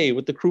LA,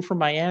 with the crew from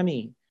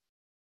Miami.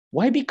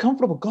 Why be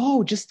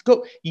comfortable? Just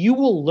go. You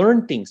will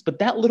learn things. But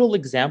that little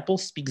example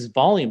speaks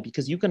volume,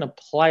 because you can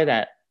apply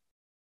that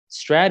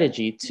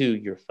strategy to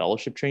your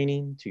fellowship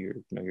training,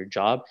 to your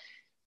job.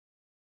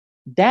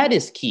 That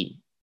is key.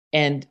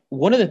 And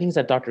one of the things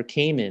that Dr.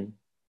 Kamen,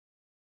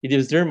 it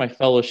was during my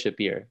fellowship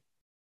year.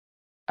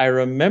 I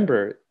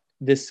remember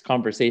this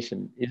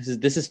conversation.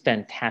 This is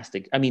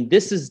fantastic. I mean,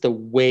 this is the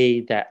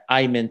way that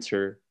I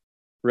mentor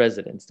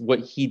residents, what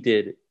he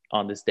did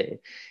on this day.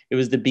 It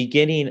was the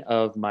beginning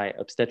of my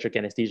obstetric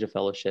anesthesia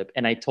fellowship.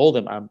 And I told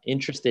him I'm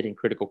interested in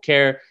critical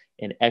care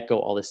and echo,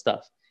 all this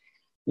stuff.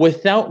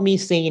 Without me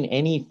saying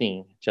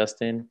anything,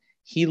 Justin,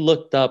 he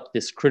looked up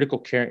this critical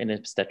care and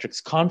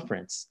obstetrics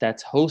conference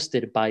that's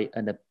hosted by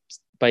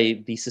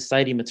the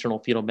Society of Maternal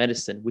Fetal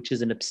Medicine, which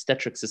is an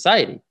obstetric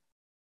society.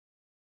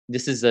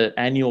 This is an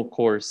annual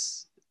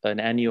course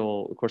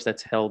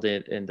that's held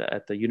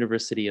at the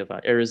University of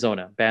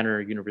Arizona,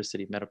 Banner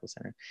University Medical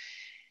Center.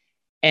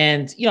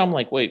 And, I'm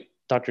like, wait,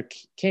 Dr.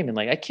 Kamen,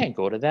 like, I can't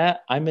go to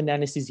that. I'm an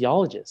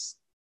anesthesiologist.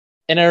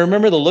 And I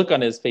remember the look on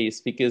his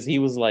face because he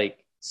was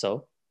like,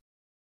 so?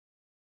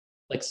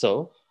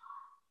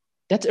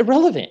 That's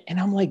irrelevant. And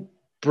I'm like,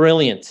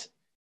 brilliant.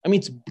 I mean,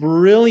 it's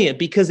brilliant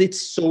because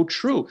it's so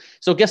true.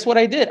 So guess what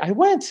I did? I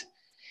went.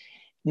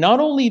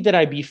 Not only did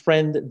I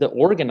befriend the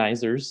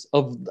organizers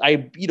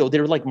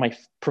they're like my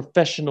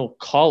professional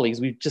colleagues.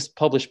 We've just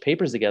published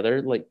papers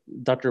together, like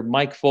Dr.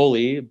 Mike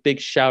Foley, big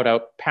shout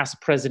out,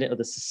 past president of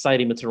the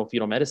Society of Maternal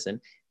Fetal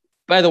Medicine.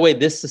 By the way,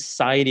 this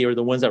society are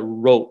the ones that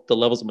wrote the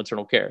levels of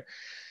maternal care.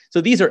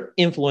 So these are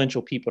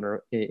influential people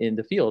in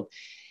the field.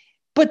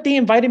 But they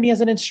invited me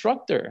as an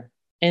instructor.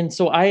 And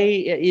so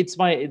because of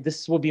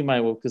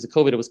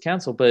COVID, it was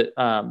canceled, but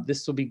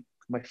this will be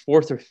my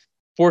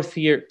fifth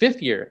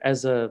year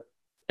as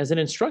an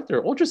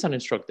instructor, ultrasound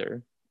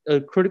instructor,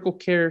 a critical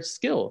care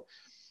skill.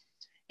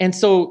 And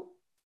so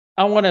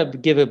I want to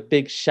give a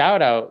big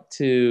shout out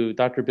to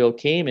Dr. Bill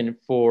Kamen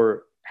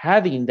for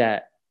having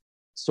that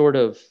sort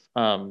of,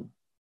 that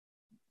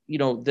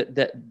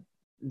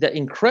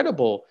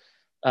incredible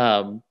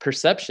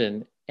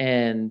perception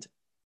and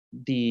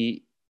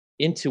the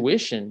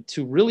intuition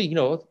to really,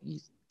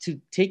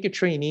 to take a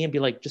trainee and be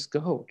like, just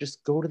go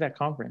to that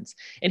conference.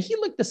 And he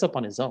looked this up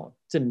on his own.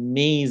 It's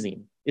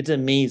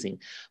amazing.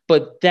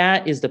 But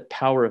that is the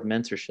power of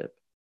mentorship,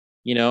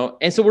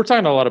 And so we're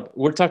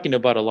talking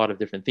about a lot of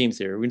different themes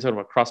here. We're talking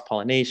about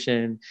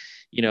cross-pollination,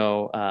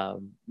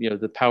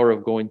 the power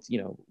of going,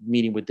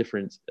 meeting with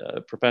different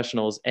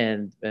professionals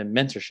and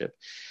mentorship.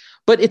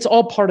 But it's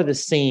all part of the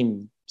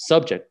same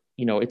subject.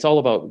 It's all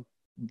about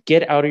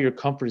get out of your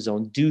comfort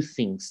zone, do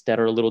things that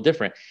are a little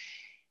different.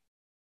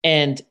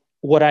 And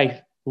what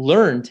I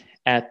learned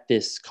at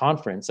this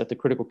conference, at the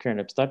Critical Care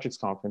and Obstetrics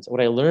Conference, what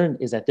I learned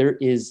is that there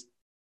is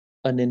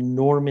an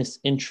enormous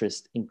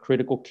interest in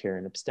critical care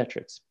and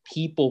obstetrics.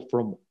 People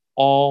from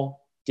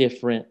all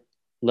different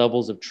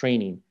levels of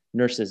training,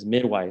 nurses,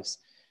 midwives,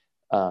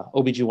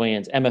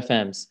 OBGYNs,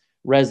 MFMs,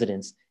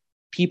 residents,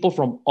 people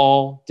from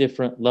all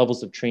different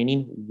levels of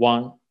training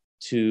want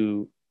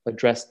to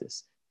address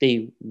this.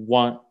 They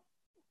want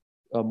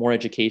more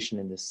education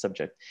in this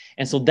subject.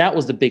 And so that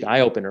was the big eye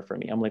opener for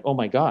me. I'm like, oh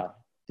my God,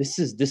 this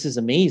is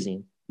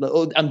amazing.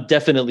 I'm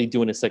definitely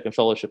doing a second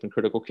fellowship in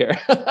critical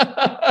care.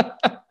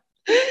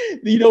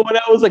 When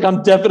I was like,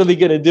 I'm definitely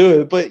going to do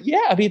it. But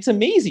yeah, I mean, it's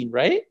amazing,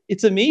 right?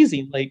 It's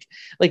amazing. Like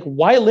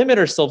why limit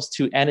ourselves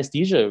to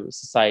anesthesia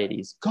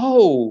societies?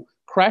 Go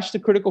crash the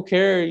critical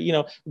care,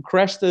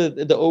 crash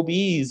the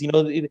OBs,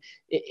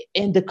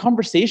 and the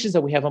conversations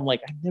that we have. I'm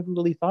like, I never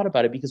really thought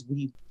about it because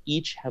we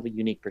each have a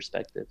unique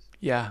perspective.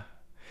 Yeah.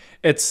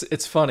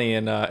 It's funny,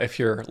 and if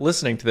you're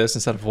listening to this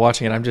instead of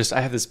watching it,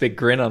 I have this big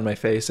grin on my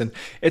face, and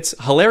it's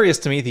hilarious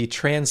to me, the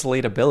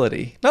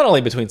translatability, not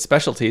only between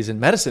specialties in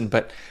medicine,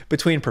 but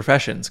between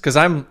professions, because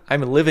I'm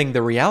living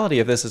the reality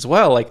of this as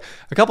well. Like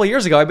a couple of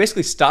years ago, I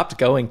basically stopped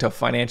going to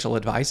financial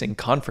advising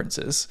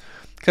conferences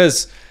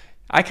because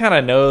I kind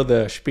of know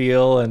the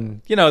spiel,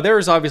 and there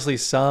was obviously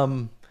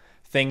some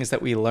things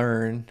that we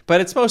learn, but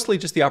it's mostly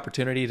just the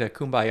opportunity to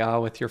kumbaya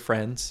with your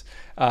friends,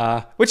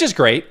 which is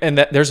great. And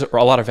that there's a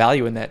lot of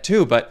value in that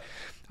too. But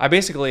I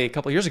basically a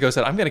couple of years ago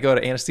said, I'm going to go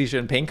to anesthesia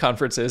and pain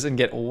conferences and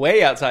get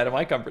way outside of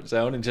my comfort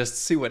zone and just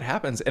see what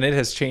happens. And it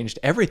has changed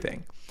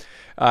everything.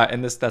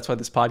 And that's why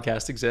this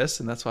podcast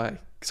exists. And that's why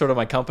sort of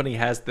my company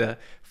has the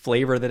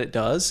flavor that it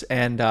does.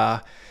 And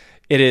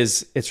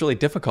it's really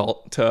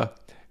difficult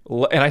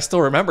and I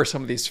still remember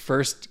some of these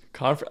first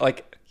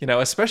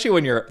especially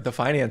when you're the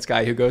finance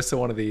guy who goes to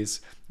one of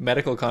these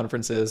medical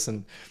conferences,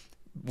 and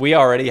we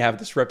already have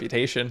this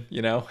reputation,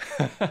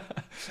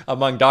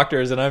 among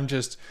doctors, and I'm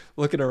just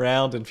looking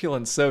around and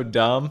feeling so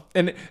dumb.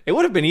 And it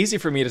would have been easy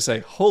for me to say,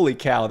 holy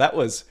cow, that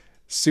was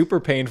super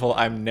painful.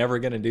 I'm never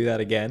going to do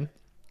that again.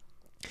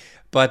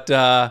 But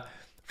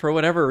for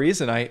whatever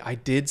reason, I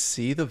did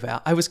see the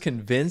value. I was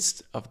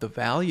convinced of the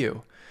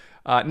value.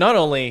 Not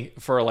only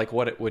for like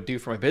what it would do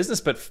for my business,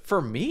 but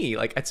for me,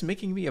 like it's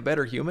making me a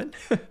better human.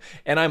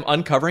 And I'm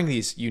uncovering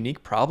these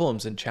unique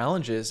problems and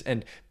challenges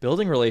and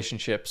building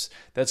relationships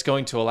that's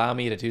going to allow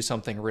me to do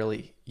something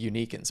really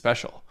unique and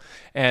special.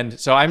 And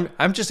so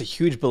I'm just a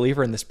huge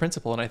believer in this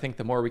principle. And I think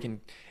the more we can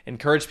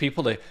encourage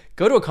people to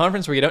go to a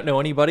conference where you don't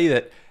know anybody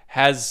that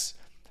has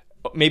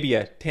maybe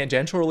a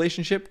tangential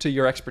relationship to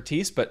your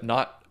expertise, but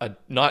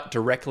not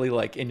directly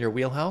like in your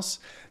wheelhouse,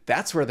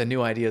 that's where the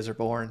new ideas are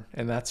born.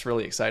 And that's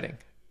really exciting.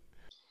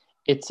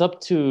 It's up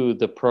to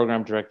the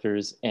program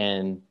directors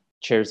and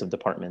chairs of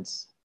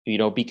departments,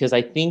 because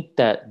I think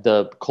that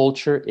the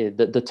culture,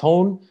 the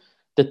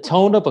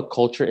tone of a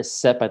culture is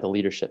set by the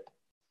leadership.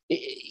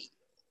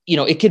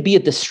 It could be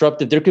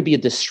there could be a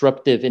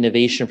disruptive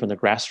innovation from the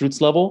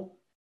grassroots level,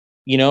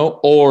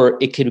 or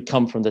it could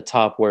come from the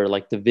top where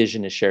like the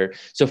vision is shared.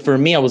 So for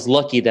me, I was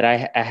lucky that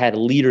I had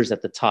leaders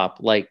at the top,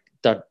 like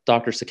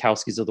Dr.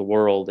 Sikowski's of the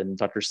world and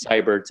Dr.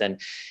 Seibert's and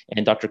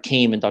Dr.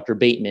 Kame and Dr.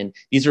 Bateman.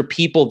 These are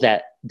people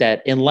that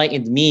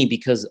enlightened me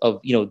because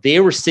of, they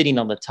were sitting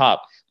on the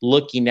top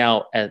looking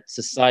out at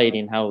society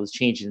and how it was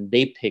changing.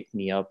 They picked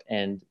me up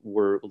and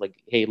were like,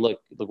 hey, look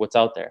what's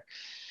out there.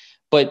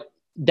 But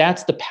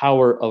that's the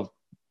power of,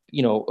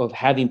 of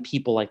having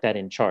people like that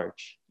in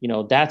charge.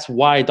 That's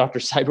why Dr.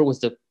 Seibert was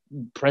the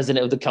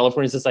president of the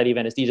California Society of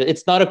Anesthesia.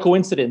 It's not a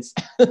coincidence.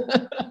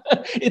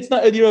 It's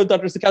not,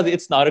 Dr. Sikowski,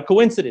 it's not a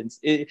coincidence.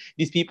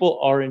 These people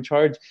are in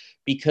charge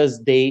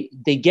because they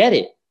get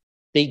it.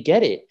 They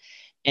get it.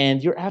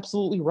 And you're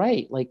absolutely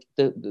right. Like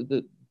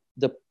the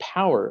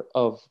power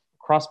of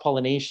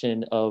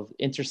cross-pollination, of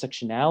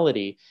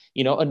intersectionality,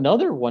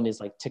 another one is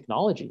like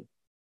technology.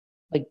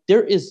 Like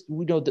there is,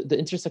 the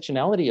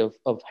intersectionality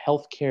of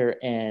healthcare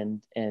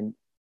and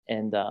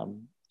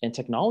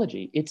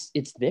technology. It's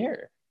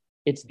there.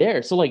 It's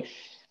there. So like,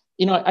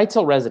 I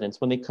tell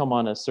residents when they come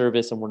on a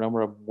service and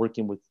whenever I'm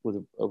working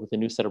with a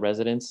new set of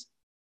residents,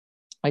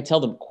 I tell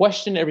them,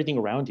 question everything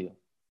around you.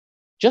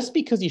 Just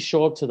because you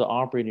show up to the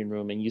operating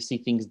room and you see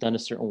things done a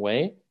certain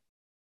way,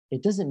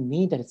 it doesn't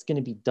mean that it's going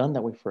to be done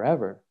that way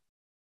forever.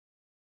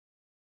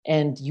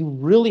 And you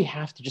really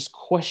have to just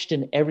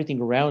question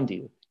everything around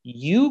you.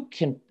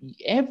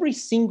 Every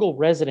single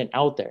resident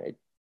out there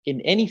in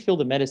any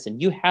field of medicine,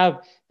 you have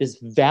this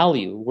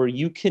value where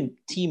you can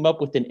team up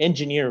with an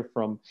engineer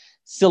from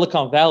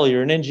Silicon Valley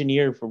or an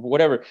engineer from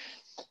whatever,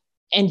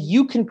 and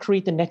you can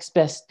create the next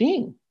best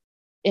thing.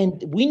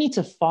 And we need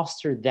to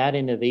foster that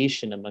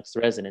innovation amongst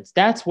residents.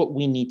 That's what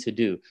we need to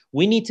do.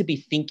 We need to be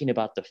thinking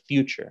about the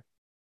future.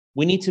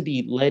 We need to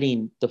be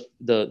letting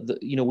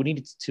we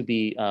need to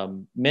be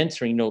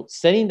mentoring,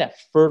 setting that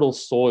fertile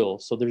soil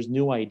so there's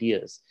new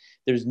ideas,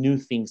 there's new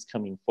things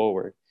coming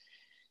forward.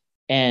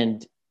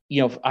 And,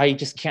 I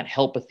just can't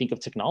help but think of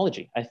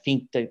technology. I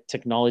think that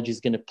technology is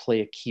going to play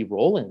a key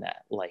role in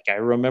that. Like, I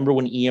remember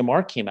when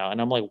EMR came out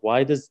and I'm like,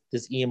 why does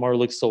this EMR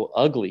look so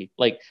ugly?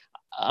 Like,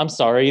 I'm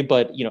sorry,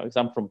 but,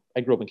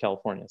 I grew up in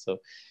California, so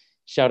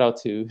shout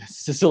out to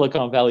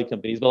Silicon Valley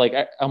companies, but like,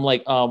 I'm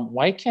like,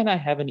 why can't I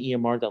have an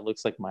EMR that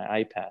looks like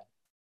my iPad?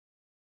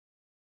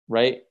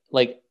 Right?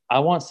 Like, I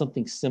want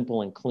something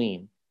simple and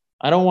clean.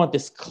 I don't want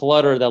this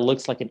clutter that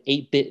looks like an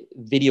 8-bit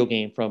video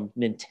game from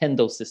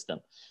Nintendo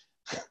system.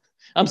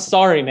 I'm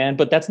sorry, man,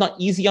 but that's not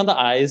easy on the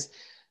eyes.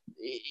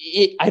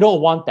 I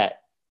don't want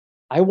that.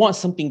 I want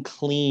something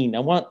clean. I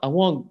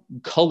want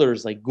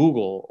colors like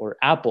Google or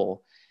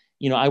Apple.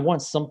 I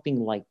want something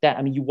like that.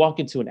 I mean, you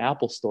walk into an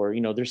Apple store,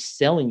 they're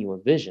selling you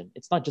a vision.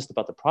 It's not just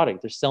about the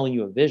product. They're selling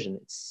you a vision.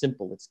 It's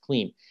simple. It's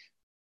clean.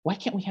 Why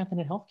can't we have that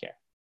in healthcare?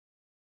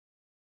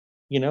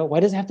 Why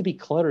does it have to be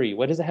cluttery?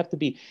 Why does it have to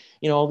be,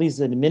 all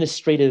these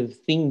administrative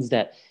things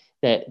that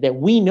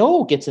we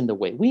know gets in the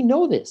way? We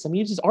know this. I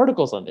mean, there's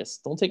articles on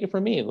this. Don't take it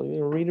from me.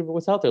 Read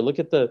what's out there. Look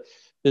at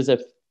there's a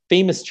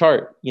famous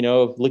chart,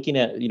 of looking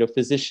at,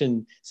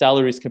 physician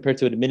salaries compared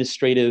to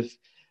administrative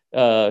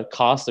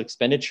cost or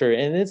expenditure,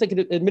 and it's like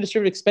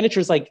administrative expenditure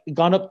is like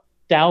gone up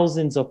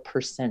thousands of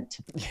 %.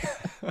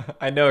 Yeah,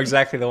 I know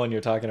exactly the one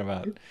you're talking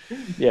about.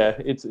 Yeah,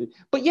 it's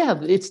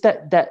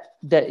that.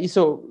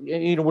 So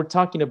we're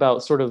talking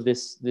about sort of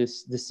this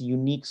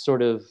unique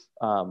sort of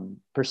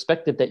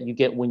perspective that you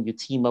get when you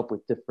team up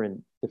with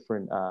different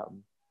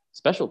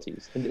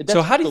specialties.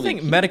 So how do you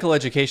think medical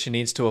education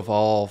needs to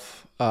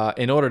evolve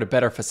in order to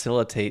better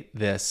facilitate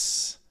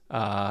this?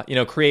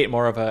 Create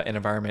more of an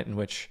environment in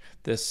which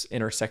this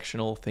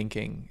intersectional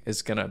thinking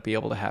is going to be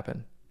able to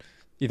happen,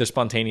 either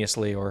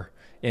spontaneously or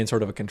in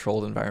sort of a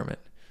controlled environment,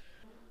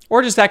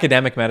 or just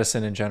academic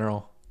medicine in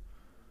general.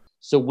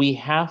 So we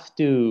have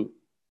to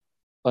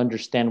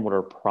understand what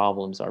our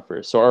problems are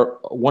first. So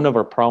one of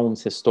our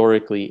problems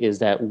historically is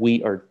that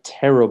we are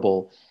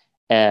terrible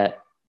at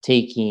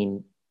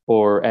taking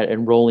or at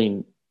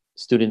enrolling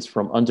students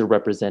from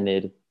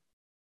underrepresented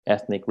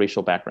ethnic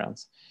racial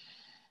backgrounds.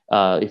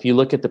 If you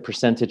look at the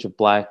percentage of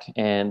Black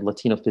and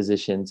Latino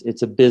physicians,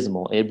 it's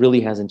abysmal. It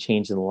really hasn't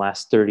changed in the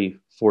last 30,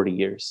 40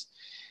 years.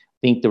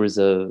 I think last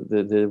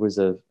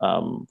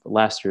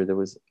year there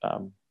was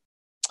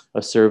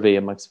a survey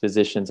amongst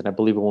physicians, and I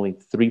believe only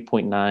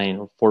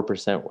 3.9 or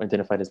 4% were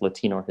identified as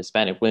Latino or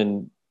Hispanic,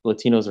 when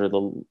Latinos are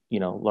the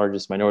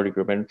largest minority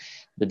group, and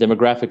the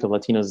demographic of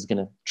Latinos is going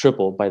to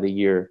triple by the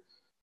year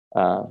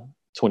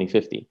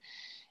 2050.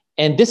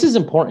 And this is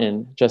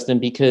important, Justin,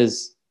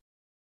 because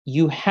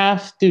you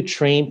have to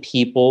train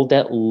people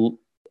that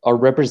are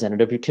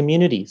representative of your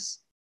communities.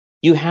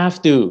 You have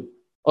to.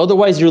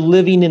 Otherwise, you're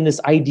living in this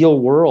ideal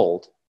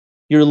world.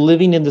 You're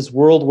living in this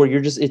world where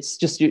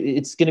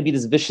it's going to be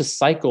this vicious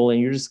cycle,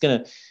 and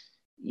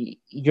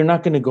you're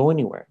not going to go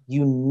anywhere.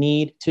 You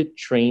need to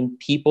train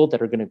people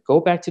that are going to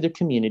go back to their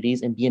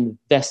communities and be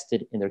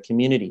invested in their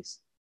communities.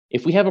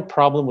 If we have a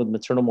problem with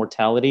maternal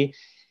mortality,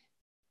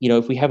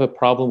 if we have a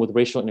problem with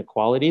racial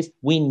inequalities,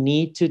 we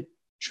need to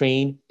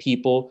train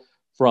people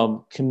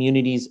from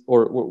communities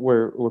or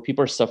where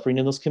people are suffering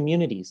in those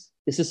communities.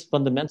 This is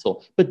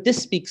fundamental. But this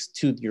speaks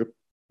to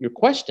your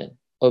question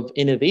of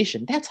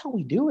innovation. That's how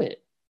we do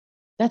it.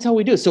 That's how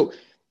we do it. So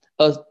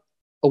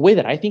a way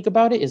that I think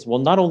about it is, well,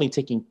 not only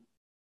taking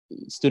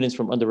students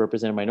from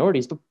underrepresented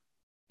minorities, but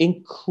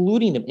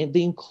including them in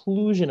the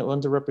inclusion of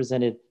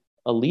underrepresented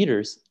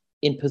leaders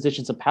in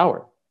positions of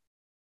power,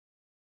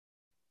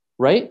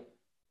 right?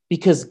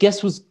 Because guess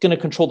who's going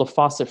to control the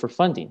faucet for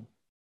funding?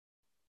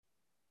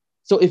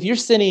 So if you're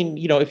sitting,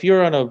 if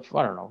you're on I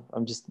don't know,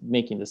 I'm just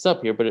making this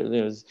up here, but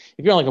if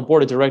you're on like a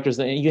board of directors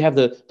and you have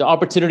the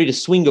opportunity to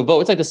swing a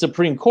vote, it's like the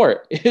Supreme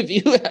Court.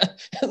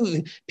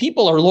 If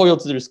people are loyal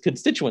to their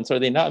constituents, are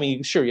they not? I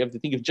mean, sure, you have to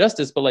think of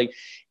justice, but like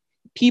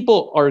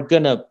people are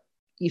gonna,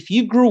 if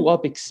you grew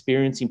up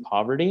experiencing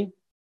poverty,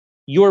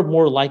 you're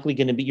more likely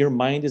going to be, your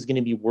mind is going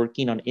to be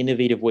working on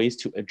innovative ways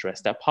to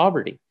address that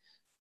poverty.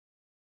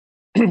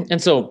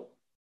 And so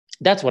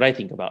that's what I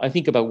think about. I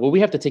think about, well, we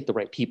have to take the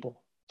right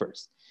people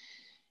first.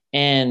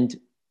 And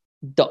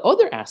the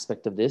other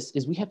aspect of this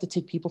is we have to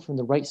take people from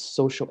the right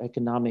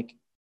socioeconomic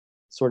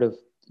sort of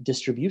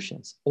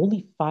distributions.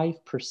 Only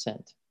 5%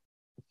 of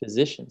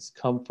physicians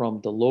come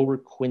from the lower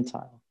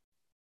quintile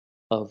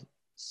of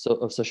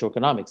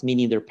socioeconomics,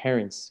 meaning their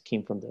parents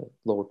came from the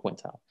lower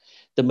quintile.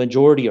 The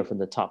majority are from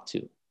the top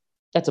two.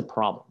 That's a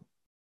problem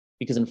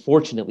because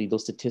unfortunately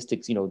those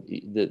statistics,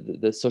 the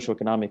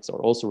socioeconomics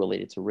are also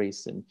related to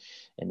race and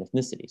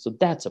ethnicity. So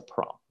that's a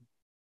problem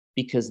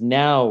because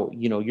now,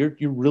 you're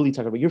really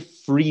talking about, you're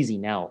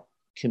freezing out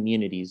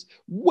communities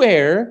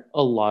where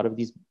a lot of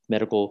these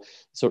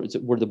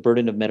where the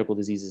burden of medical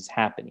disease is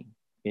happening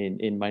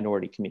in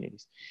minority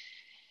communities.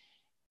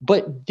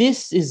 But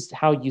this is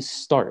how you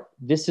start.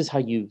 This is how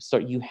you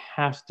start. We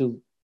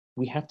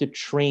have to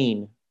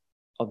train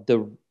of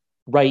the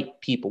right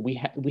people. We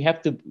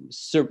have to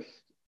serve.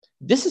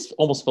 This is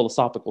almost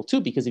philosophical too,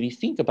 because if you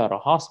think about a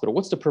hospital,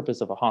 what's the purpose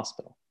of a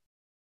hospital?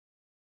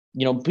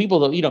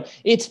 People,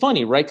 it's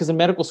funny, right? Because in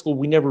medical school,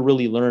 we never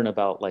really learn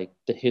about like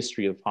the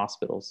history of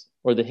hospitals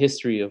or the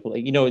history of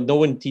like, no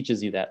one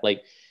teaches you that.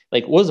 Like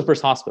what was the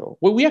first hospital?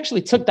 Well, we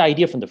actually took the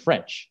idea from the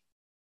French.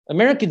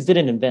 Americans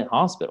didn't invent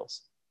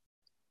hospitals.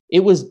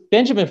 It was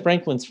Benjamin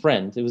Franklin's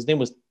friend. His name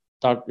was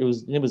Thomas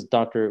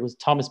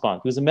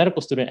Bond. He was a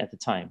medical student at the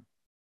time.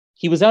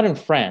 He was out in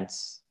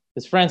France,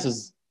 because France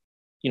is,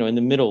 in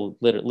the middle,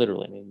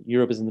 literally. I mean,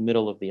 Europe is in the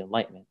middle of the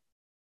Enlightenment.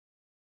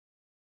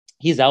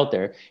 He's out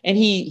there, and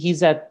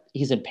he's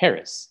in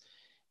Paris,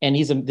 and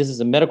this is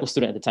a medical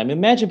student at the time.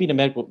 Imagine being a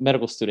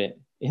medical student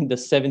in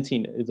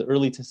the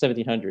early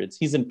 1700s.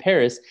 He's in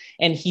Paris,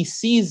 and he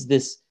sees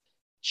this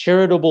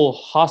charitable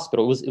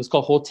hospital. It was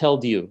called Hotel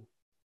Dieu.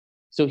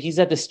 So he's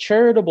at this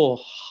charitable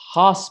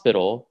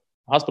hospital.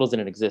 Hospitals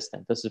didn't exist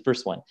then. This is the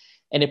first one.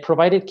 And it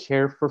provided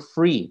care for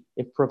free.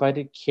 It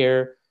provided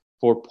care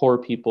for poor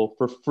people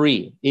for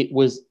free.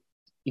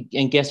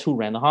 And guess who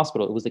ran the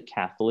hospital? It was the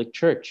Catholic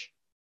Church.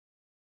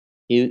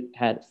 It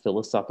had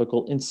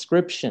philosophical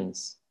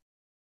inscriptions.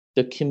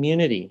 The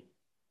community.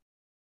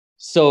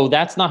 So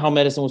that's not how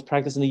medicine was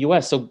practiced in the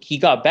US. So he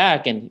got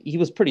back and he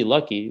was pretty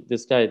lucky,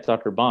 this guy,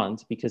 Dr.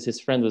 Bond, because his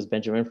friend was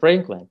Benjamin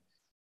Franklin.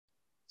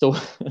 So,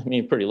 I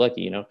mean, pretty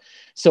lucky,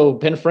 So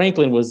Ben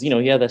Franklin was, he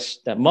had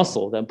that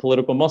muscle, that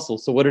political muscle.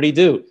 So what did he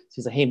do?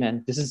 He's like, hey,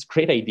 man, this is a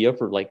great idea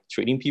for like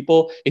treating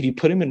people. If you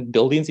put them in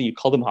buildings and you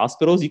call them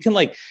hospitals, you can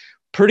like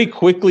pretty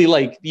quickly,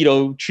 like,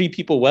 treat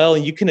people well.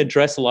 And you can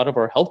address a lot of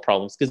our health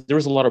problems because there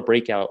was a lot of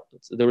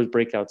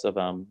breakouts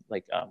of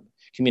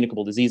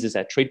communicable diseases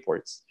at trade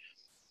ports.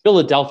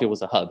 Philadelphia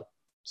was a hub.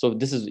 So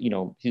this is,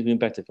 he went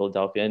back to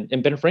Philadelphia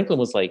and Ben Franklin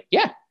was like,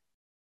 yeah,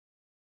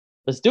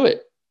 let's do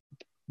it.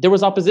 There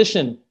was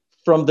opposition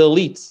from the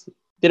elites.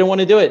 They didn't want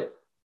to do it.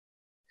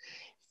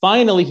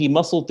 Finally, he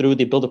muscled through.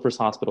 They built the first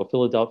hospital.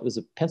 Philadelphia. It was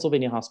a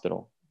Pennsylvania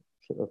hospital.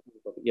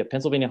 Yeah,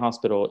 Pennsylvania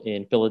hospital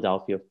in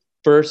Philadelphia.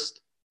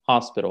 First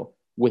hospital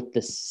with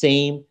the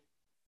same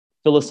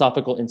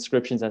philosophical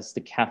inscriptions as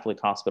the Catholic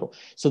hospital.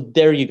 So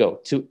there you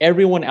go. To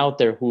everyone out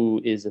there who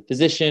is a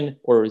physician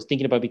or is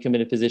thinking about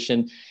becoming a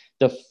physician,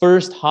 the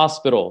first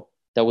hospital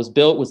that was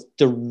built was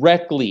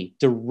directly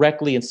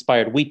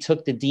inspired. We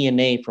took the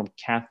DNA from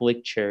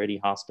Catholic charity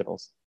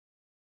hospitals.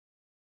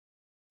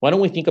 Why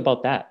don't we think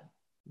about that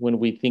when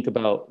we think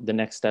about the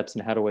next steps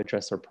and how to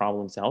address our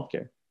problems in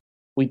healthcare?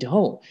 We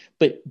don't.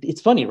 But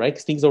it's funny, right?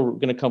 Because things are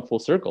going to come full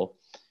circle.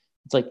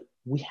 It's like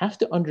we have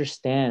to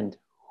understand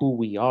who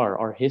we are,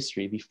 our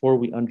history, before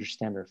we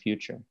understand our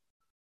future.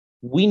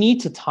 We need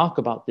to talk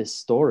about this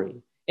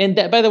story. And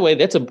that, by the way,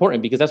 that's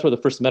important because that's where the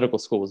first medical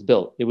school was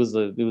built. It was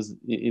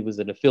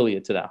an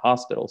affiliate to that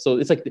hospital. So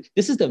it's like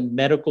this is the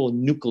medical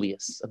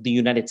nucleus of the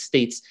United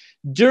States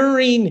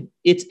during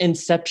its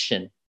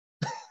inception.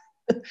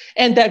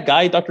 And that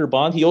guy, Dr.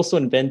 Bond, he also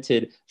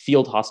invented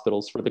field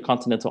hospitals for the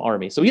Continental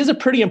Army. So he has a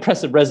pretty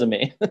impressive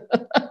resume.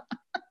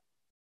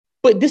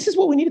 But this is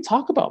what we need to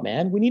talk about,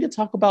 man. We need to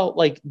talk about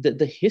like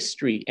the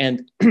history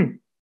and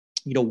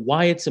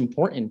why it's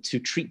important to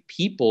treat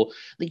people.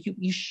 Like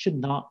you should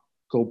not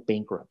go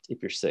bankrupt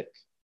if you're sick.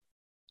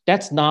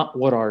 That's not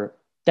what our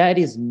That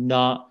is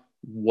not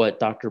what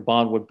Dr.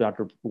 Bond with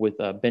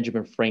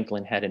Benjamin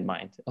Franklin had in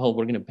mind. Oh,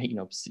 we're going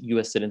to,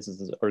 U.S.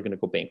 citizens are going to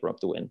go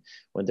bankrupt when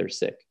they're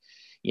sick,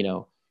 you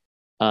know.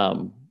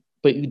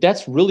 But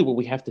that's really what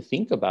we have to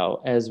think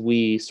about as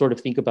we sort of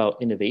think about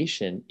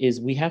innovation. Is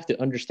we have to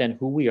understand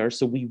who we are,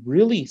 so we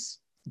really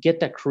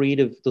get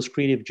those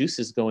creative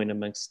juices going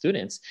amongst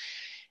students,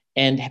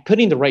 and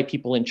putting the right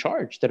people in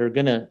charge that are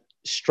going to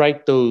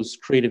strike those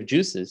creative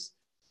juices.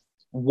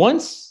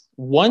 Once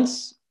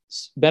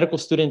medical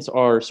students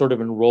are sort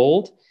of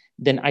enrolled,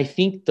 then I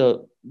think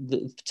to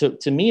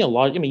me, a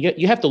lot,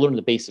 you have to learn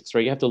the basics,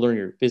 right? You have to learn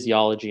your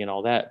physiology and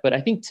all that. But I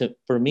think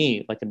for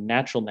me, like a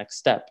natural next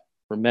step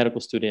for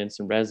medical students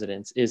and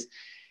residents is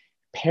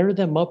pair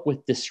them up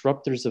with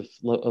disruptors of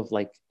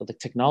the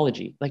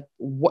technology. Like,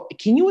 what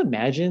can you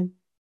imagine,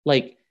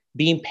 like,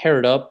 being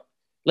paired up?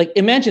 Like,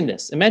 imagine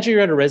you're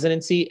at a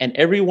residency and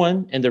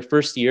everyone in their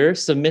first year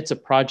submits a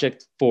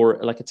project for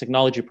like a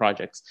technology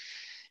project,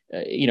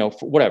 for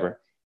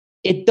whatever.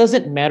 It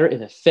doesn't matter if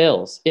it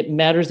fails. It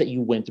matters that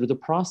you went through the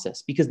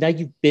process, because now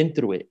you've been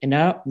through it. And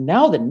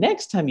now the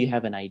next time you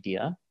have an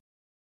idea,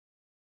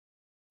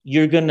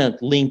 you're going to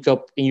link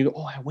up and you go,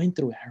 oh, I went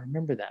through it. I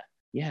remember that.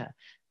 Yeah,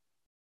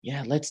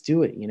 let's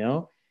do it.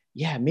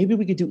 Yeah, maybe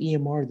we could do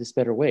EMR this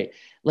better way.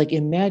 Like,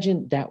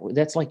 imagine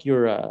that's like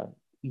your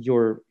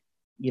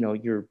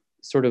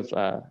sort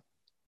of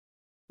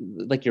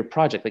like your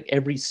project. Like,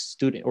 every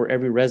student or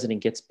every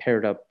resident gets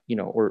paired up,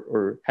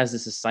 or has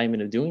this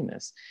assignment of doing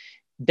this.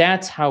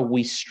 That's how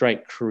we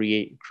strike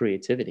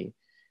creativity.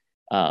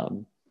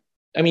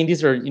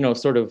 These are,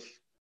 sort of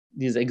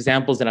these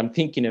examples that I'm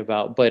thinking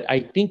about, but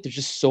I think there's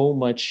just so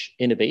much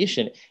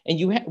innovation,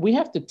 and we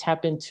have to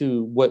tap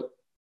into what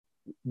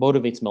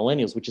motivates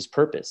millennials, which is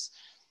purpose.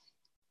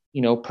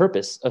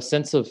 Purpose, a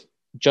sense of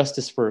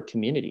justice for our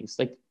communities.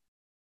 Like,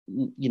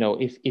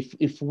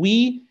 if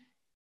we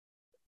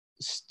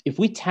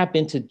tap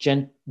into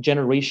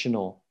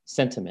generational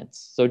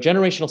sentiments, so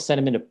generational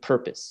sentiment of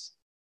purpose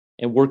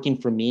and working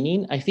for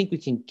meaning, I think we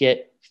can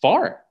get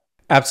far.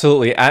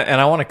 Absolutely.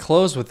 And I want to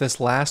close with this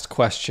last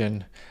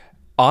question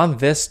on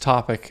this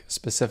topic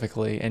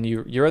specifically. And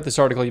you read this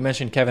article, you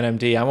mentioned Kevin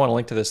MD. I want to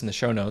link to this in the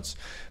show notes,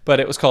 but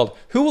it was called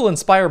 "Who Will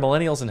Inspire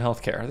Millennials in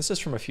Healthcare?" This is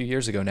from a few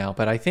years ago now,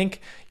 but I think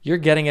you're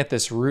getting at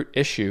this root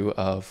issue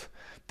of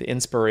the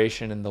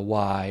inspiration and the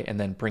why, and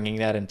then bringing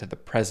that into the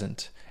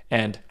present.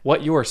 And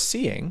what you are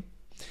seeing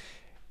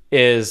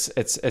is,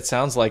 it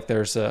sounds like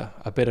there's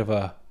a bit of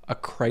a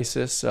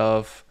crisis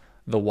of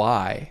the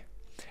why.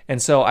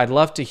 And so I'd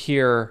love to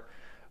hear,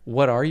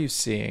 what are you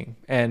seeing,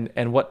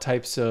 and what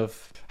types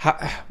of,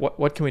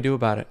 what can we do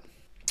about it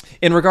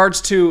in regards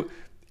to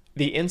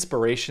the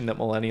inspiration that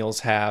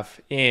millennials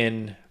have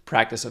in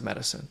practice of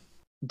medicine?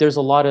 There's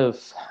a lot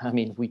of,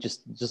 we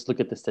just look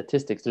at the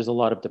statistics. There's a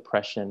lot of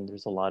depression.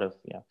 There's a lot of,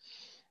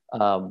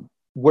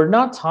 we're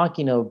not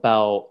talking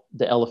about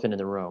the elephant in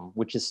the room,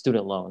 which is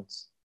student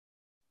loans.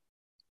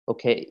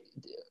 Okay.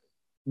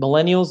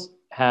 Millennials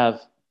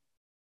have,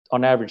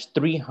 on average,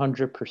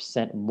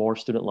 300% more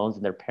student loans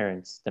than our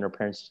parents'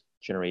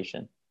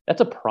 generation.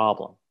 That's a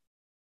problem,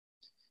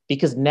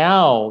 because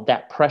now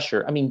that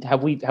pressure.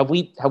 Have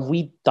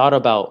we thought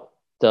about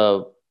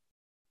the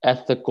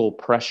ethical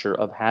pressure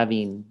of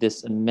having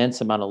this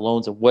immense amount of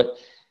loans, of what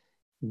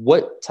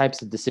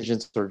types of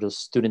decisions are those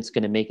students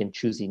going to make in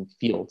choosing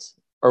fields?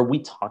 Are we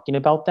talking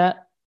about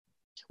that?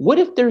 What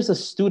if there's a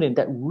student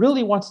that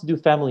really wants to do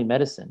family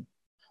medicine,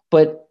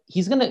 but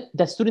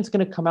that student's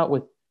going to come out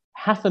with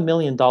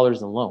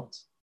 $500,000 in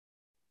loans?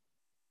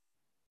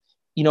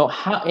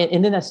 How,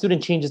 and then that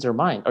student changes their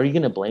mind. Are you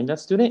going to blame that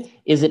student?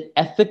 Is it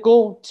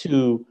ethical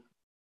to,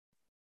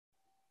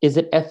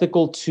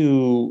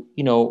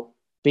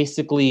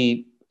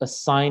 basically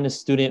assign a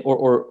student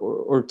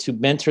or to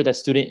mentor that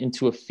student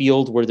into a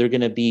field where they're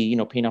going to be,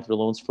 paying off their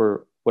loans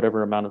for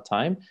whatever amount of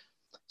time?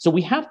 So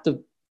we have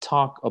to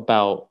talk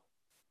about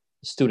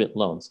student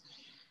loans.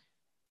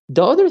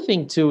 The other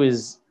thing too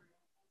is,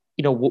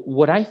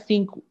 what I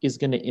think is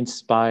going to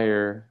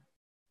inspire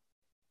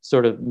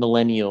sort of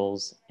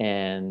millennials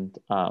and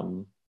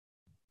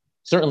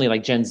certainly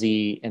like Gen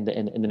Z and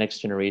the next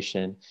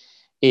generation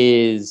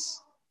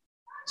is,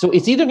 so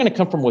it's either going to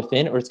come from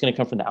within or it's going to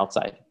come from the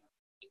outside.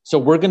 So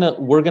we're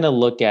gonna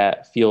look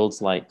at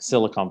fields like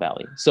Silicon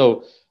Valley.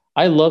 So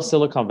I love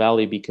Silicon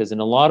Valley because in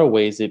a lot of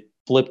ways it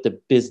flipped the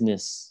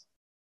business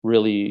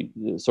really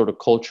sort of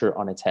culture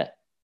on its head.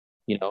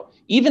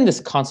 Even this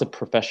concept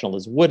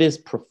professionalism. What is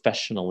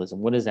professionalism?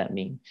 What does that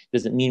mean?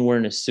 Does it mean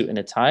wearing a suit and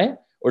a tie?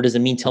 Or does it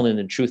mean telling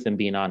the truth and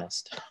being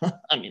honest?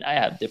 I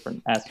have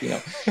different aspects, you know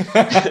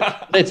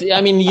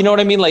what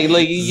I mean?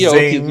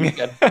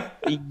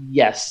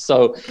 Yes.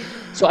 So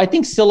I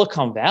think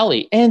Silicon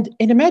Valley, and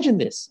imagine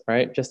this, all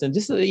right, Justin,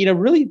 just,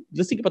 really,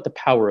 let's think about the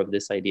power of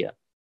this idea.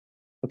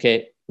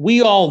 Okay.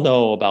 We all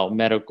know about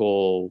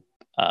medical,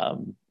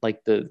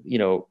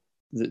 the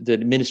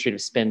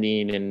administrative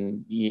spending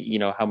and,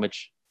 how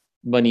much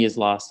money is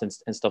lost and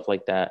stuff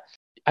like that.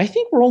 I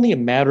think we're only a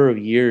matter of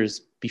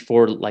years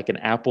before like an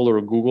Apple or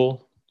a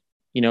Google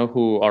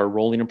who are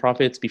rolling in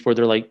profits before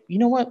they're like, you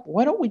know what?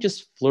 Why don't we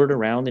just flirt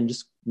around and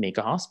just make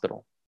a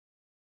hospital?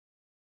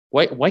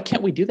 Why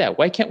can't we do that?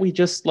 Why can't we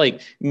just like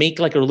make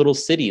like a little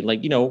city? Like,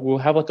 we'll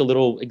have like a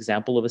little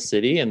example of a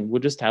city and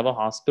we'll just have a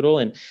hospital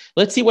and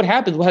let's see what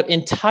happens. We'll have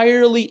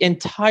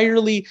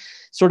entirely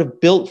sort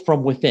of built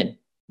from within,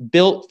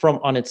 built from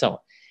on its own.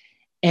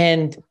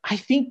 And I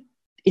think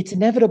it's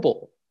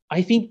inevitable.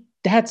 I think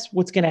that's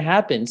what's going to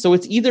happen. So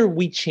it's either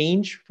we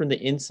change from the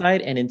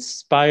inside and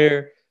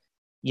inspire,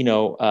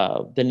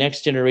 the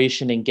next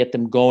generation and get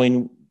them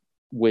going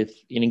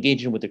in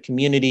engaging with their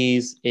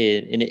communities,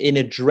 in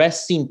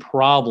addressing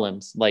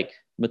problems like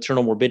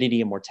maternal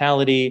morbidity and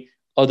mortality,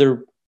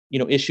 other,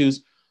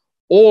 issues,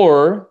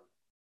 or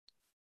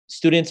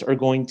students are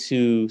going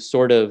to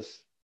sort of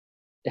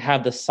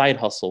have the side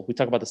hustle. We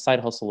talk about the side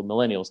hustle of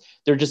millennials.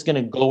 They're just going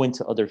to go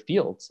into other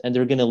fields and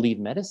they're going to leave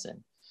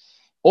medicine,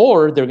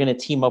 or they're going to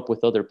team up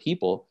with other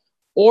people,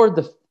 or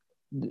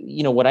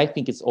what I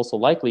think is also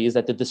likely is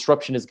that the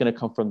disruption is going to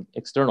come from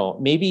external.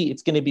 Maybe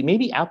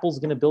Apple's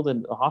going to build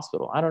a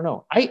hospital. I don't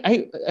know.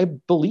 I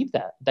believe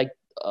that. Like,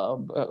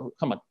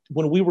 come on.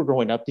 When we were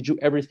growing up, did you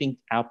ever think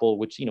Apple,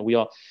 which,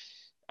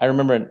 I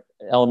remember in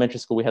elementary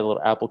school, we had a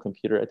little Apple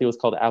computer. I think it was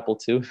called Apple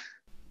II.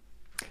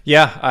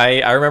 Yeah.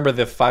 I remember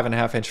the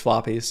 5.5-inch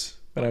floppies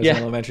when I was in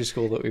elementary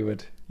school that we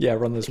would,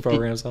 run those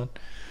programs on.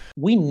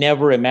 We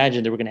never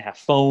imagined that we're going to have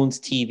phones,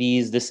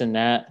 TVs, this and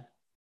that.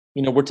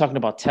 We're talking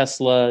about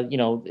Tesla,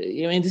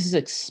 this is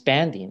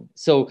expanding.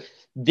 So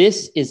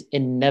this is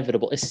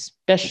inevitable,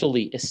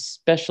 especially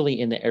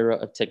in the era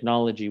of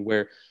technology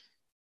where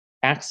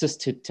access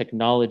to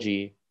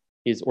technology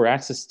or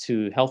access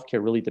to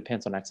healthcare really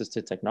depends on access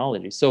to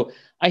technology. So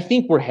I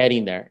think we're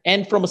heading there.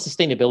 And from a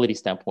sustainability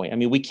standpoint,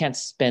 we can't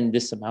spend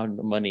this amount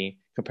of money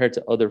compared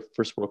to other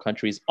first world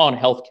countries on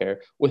healthcare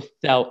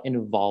without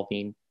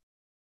involving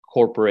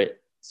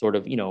corporate sort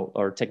of,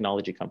 or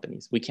technology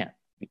companies. We can't.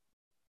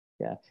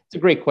 Yeah, it's a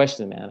great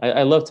question, man.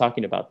 I love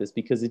talking about this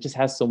because it just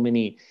has so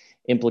many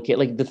implications.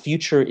 Like the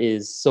future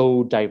is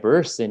so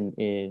diverse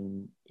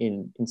in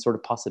sort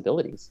of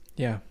possibilities.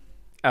 Yeah,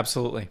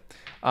 absolutely.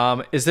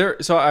 Is there?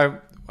 So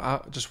I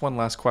just one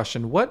last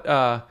question. What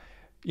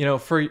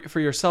for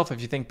yourself, if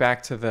you think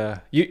back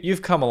to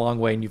you've come a long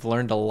way and you've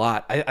learned a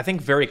lot. I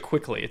think very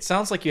quickly. It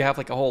sounds like you have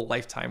like a whole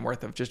lifetime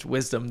worth of just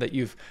wisdom that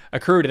you've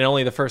accrued in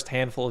only the first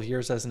handful of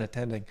years as an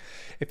attending.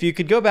 If you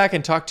could go back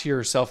and talk to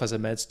yourself as a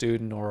med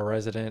student or a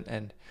resident,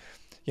 and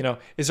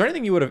is there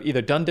anything you would have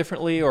either done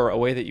differently or a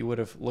way that you would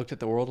have looked at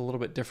the world a little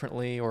bit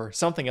differently, or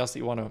something else that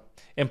you want to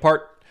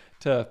impart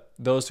to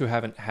those who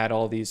haven't had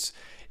all these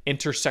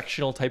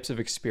intersectional types of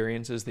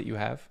experiences that you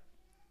have?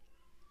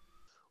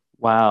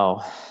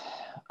 Wow.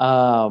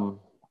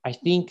 I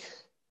think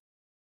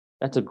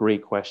that's a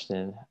great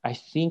question. I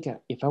think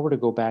if I were to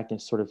go back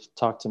and sort of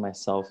talk to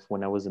myself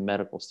when I was a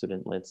medical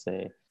student, let's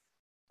say,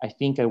 I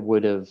think I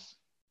would have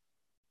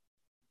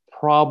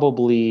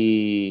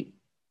probably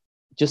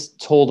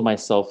just told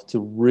myself to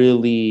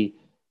really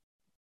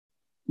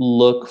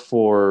look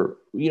for,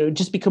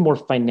 just become more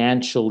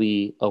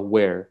financially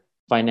aware,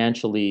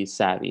 financially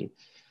savvy,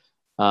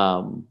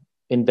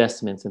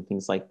 investments and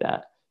things like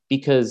that.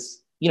 Because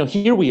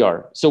here we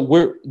are. So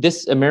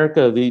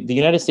America, the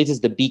United States is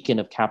the beacon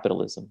of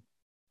capitalism.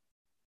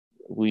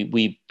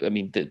 You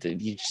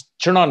just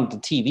turn on the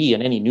TV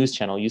and any news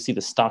channel, you see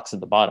the stocks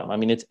at the bottom.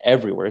 It's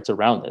everywhere. It's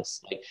around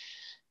us. Like,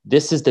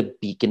 this is the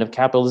beacon of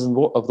capitalism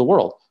of the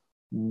world.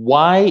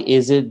 Why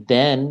is it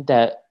then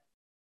that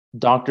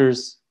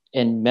doctors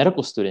and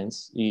medical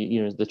students,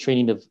 the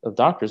training of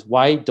doctors,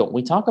 why don't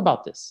we talk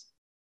about this?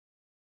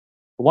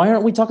 Why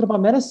aren't we talking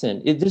about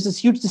medicine? There's this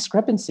huge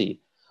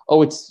discrepancy.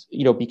 Oh, it's,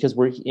 because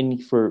we're in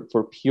for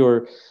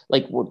pure,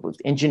 like,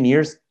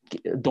 engineers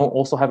don't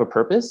also have a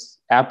purpose.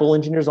 Apple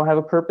engineers don't have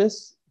a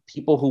purpose.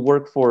 People who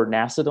work for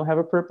NASA don't have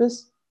a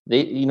purpose.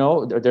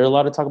 They're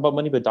allowed to talk about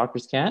money, but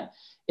doctors can't,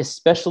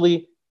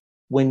 especially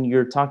when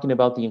you're talking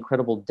about the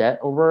incredible debt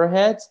over our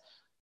heads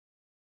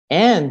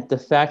and the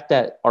fact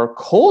that our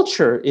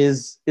culture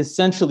is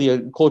essentially a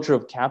culture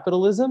of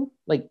capitalism.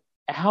 Like,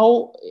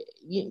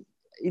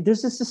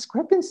 there's this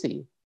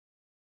discrepancy.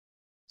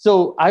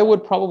 So I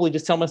would probably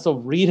just tell myself,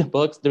 read a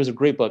book. There's a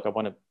great book I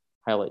want to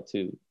highlight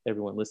to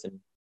everyone listening.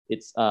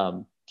 It's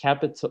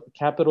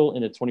Capital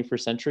in the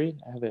 21st Century.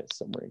 I have it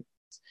somewhere.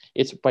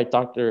 It's by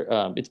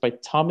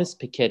Thomas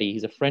Piketty.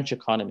 He's a French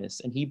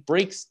economist, and he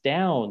breaks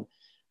down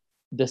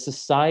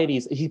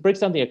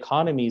the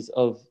economies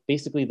of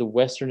basically the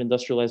Western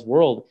industrialized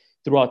world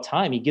throughout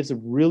time. He gives a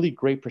really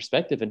great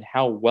perspective on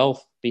how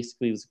wealth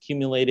basically was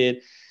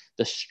accumulated,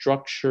 the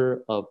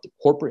structure of the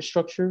corporate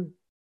structure.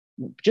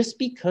 Just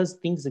because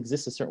things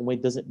exist a certain way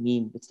doesn't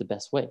mean it's the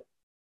best way.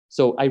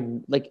 So I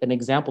like an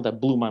example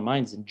that blew my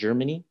mind is in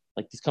Germany,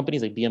 like these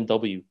companies like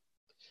BMW,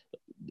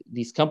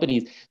 these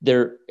companies,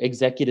 their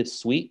executive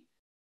suite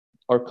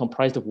are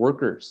comprised of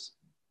workers.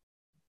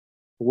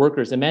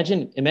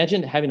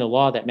 Imagine having a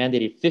law that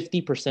mandated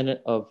 50%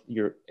 of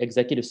your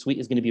executive suite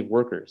is going to be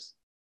workers.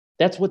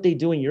 That's what they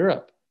do in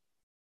Europe.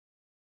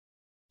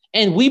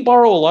 And we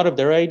borrow a lot of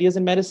their ideas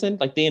in medicine.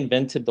 Like they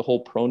invented the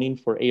whole proning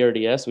for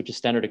ARDS, which is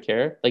standard of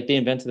care. Like they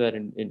invented that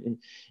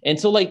and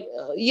so like,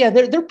 yeah,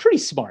 they're pretty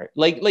smart.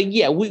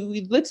 Yeah,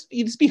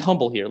 let's be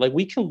humble here. Like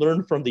we can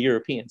learn from the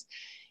Europeans.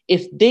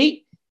 If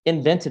they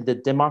invented the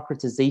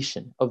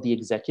democratization of the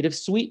executive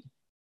suite,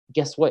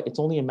 guess what? It's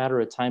only a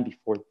matter of time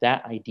before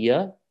that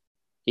idea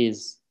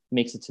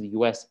makes it to the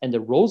US. And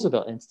the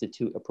Roosevelt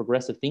Institute, a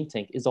progressive think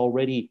tank, is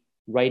already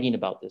writing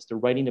about this. They're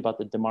writing about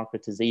the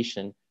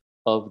democratization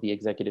of the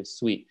executive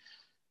suite.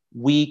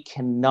 We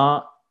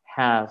cannot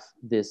have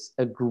this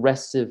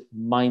aggressive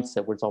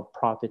mindset where it's all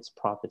profits,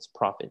 profits,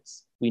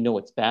 profits. We know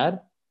it's bad.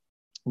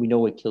 We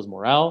know it kills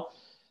morale.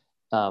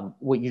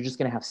 What you're just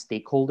going to have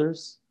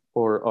stakeholders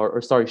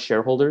or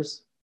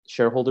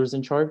shareholders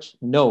in charge?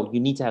 No, you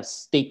need to have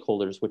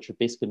stakeholders, which are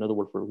basically another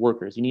word for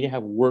workers. You need to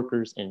have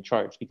workers in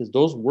charge because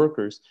those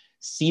workers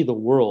see the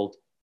world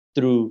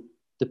through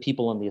the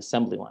people on the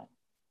assembly line.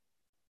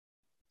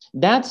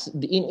 That's,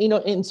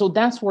 and so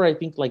that's where I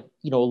think a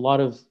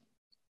lot of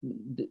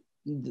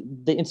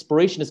the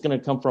inspiration is going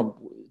to come from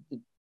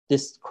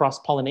this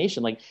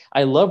cross-pollination. Like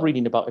I love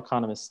reading about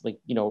economists,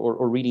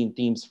 or reading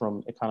themes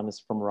from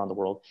economists from around the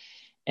world.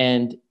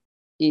 And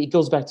it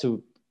goes back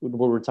to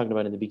what we were talking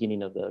about in the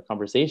beginning of the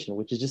conversation,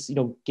 which is just,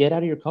 get out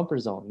of your comfort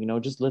zone,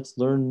 just let's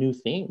learn new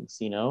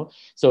things,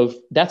 So if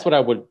that's what I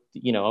would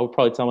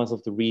probably tell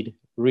myself to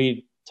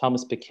read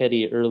Thomas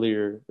Piketty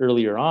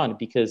earlier on,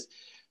 because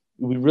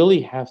we really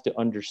have to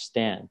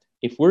understand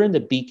if we're in the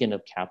beacon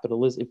of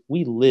capitalism, if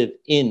we live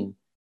in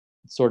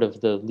sort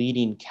of the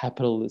leading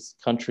capitalist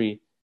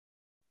country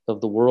of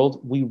the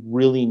world, we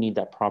really need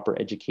that proper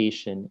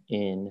education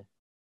in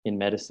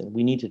medicine.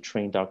 We need to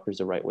train doctors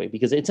the right way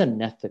because it's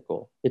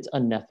unethical. It's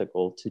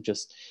unethical to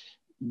just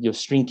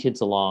string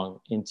kids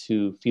along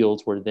into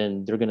fields where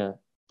then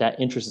that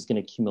interest is going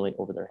to accumulate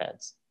over their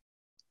heads,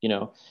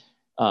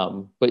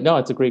 But no,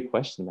 it's a great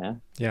question,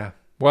 man. Yeah.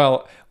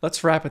 Well,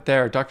 let's wrap it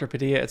there. Dr.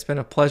 Padilla, it's been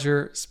a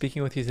pleasure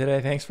speaking with you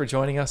today. Thanks for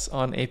joining us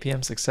on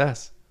APM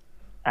Success.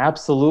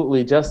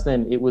 Absolutely,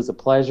 Justin. It was a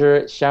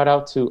pleasure. Shout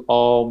out to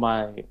all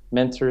my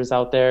mentors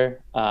out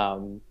there.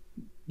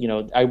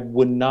 I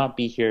would not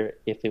be here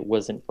if it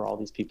wasn't for all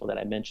these people that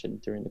I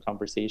mentioned during the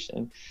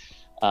conversation.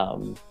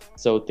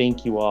 So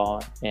thank you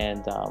all.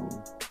 And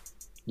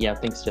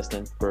thanks,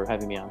 Justin, for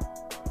having me on.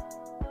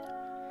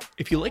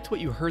 If you liked what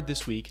you heard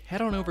this week,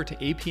 head on over to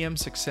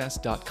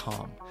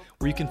apmsuccess.com,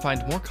 where you can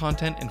find more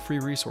content and free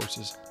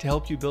resources to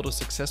help you build a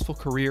successful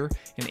career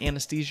in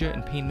anesthesia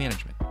and pain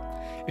management.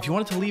 If you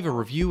wanted to leave a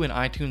review in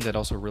iTunes, I'd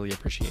also really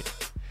appreciate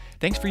it.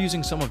 Thanks for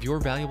using some of your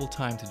valuable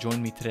time to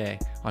join me today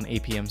on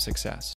APM Success.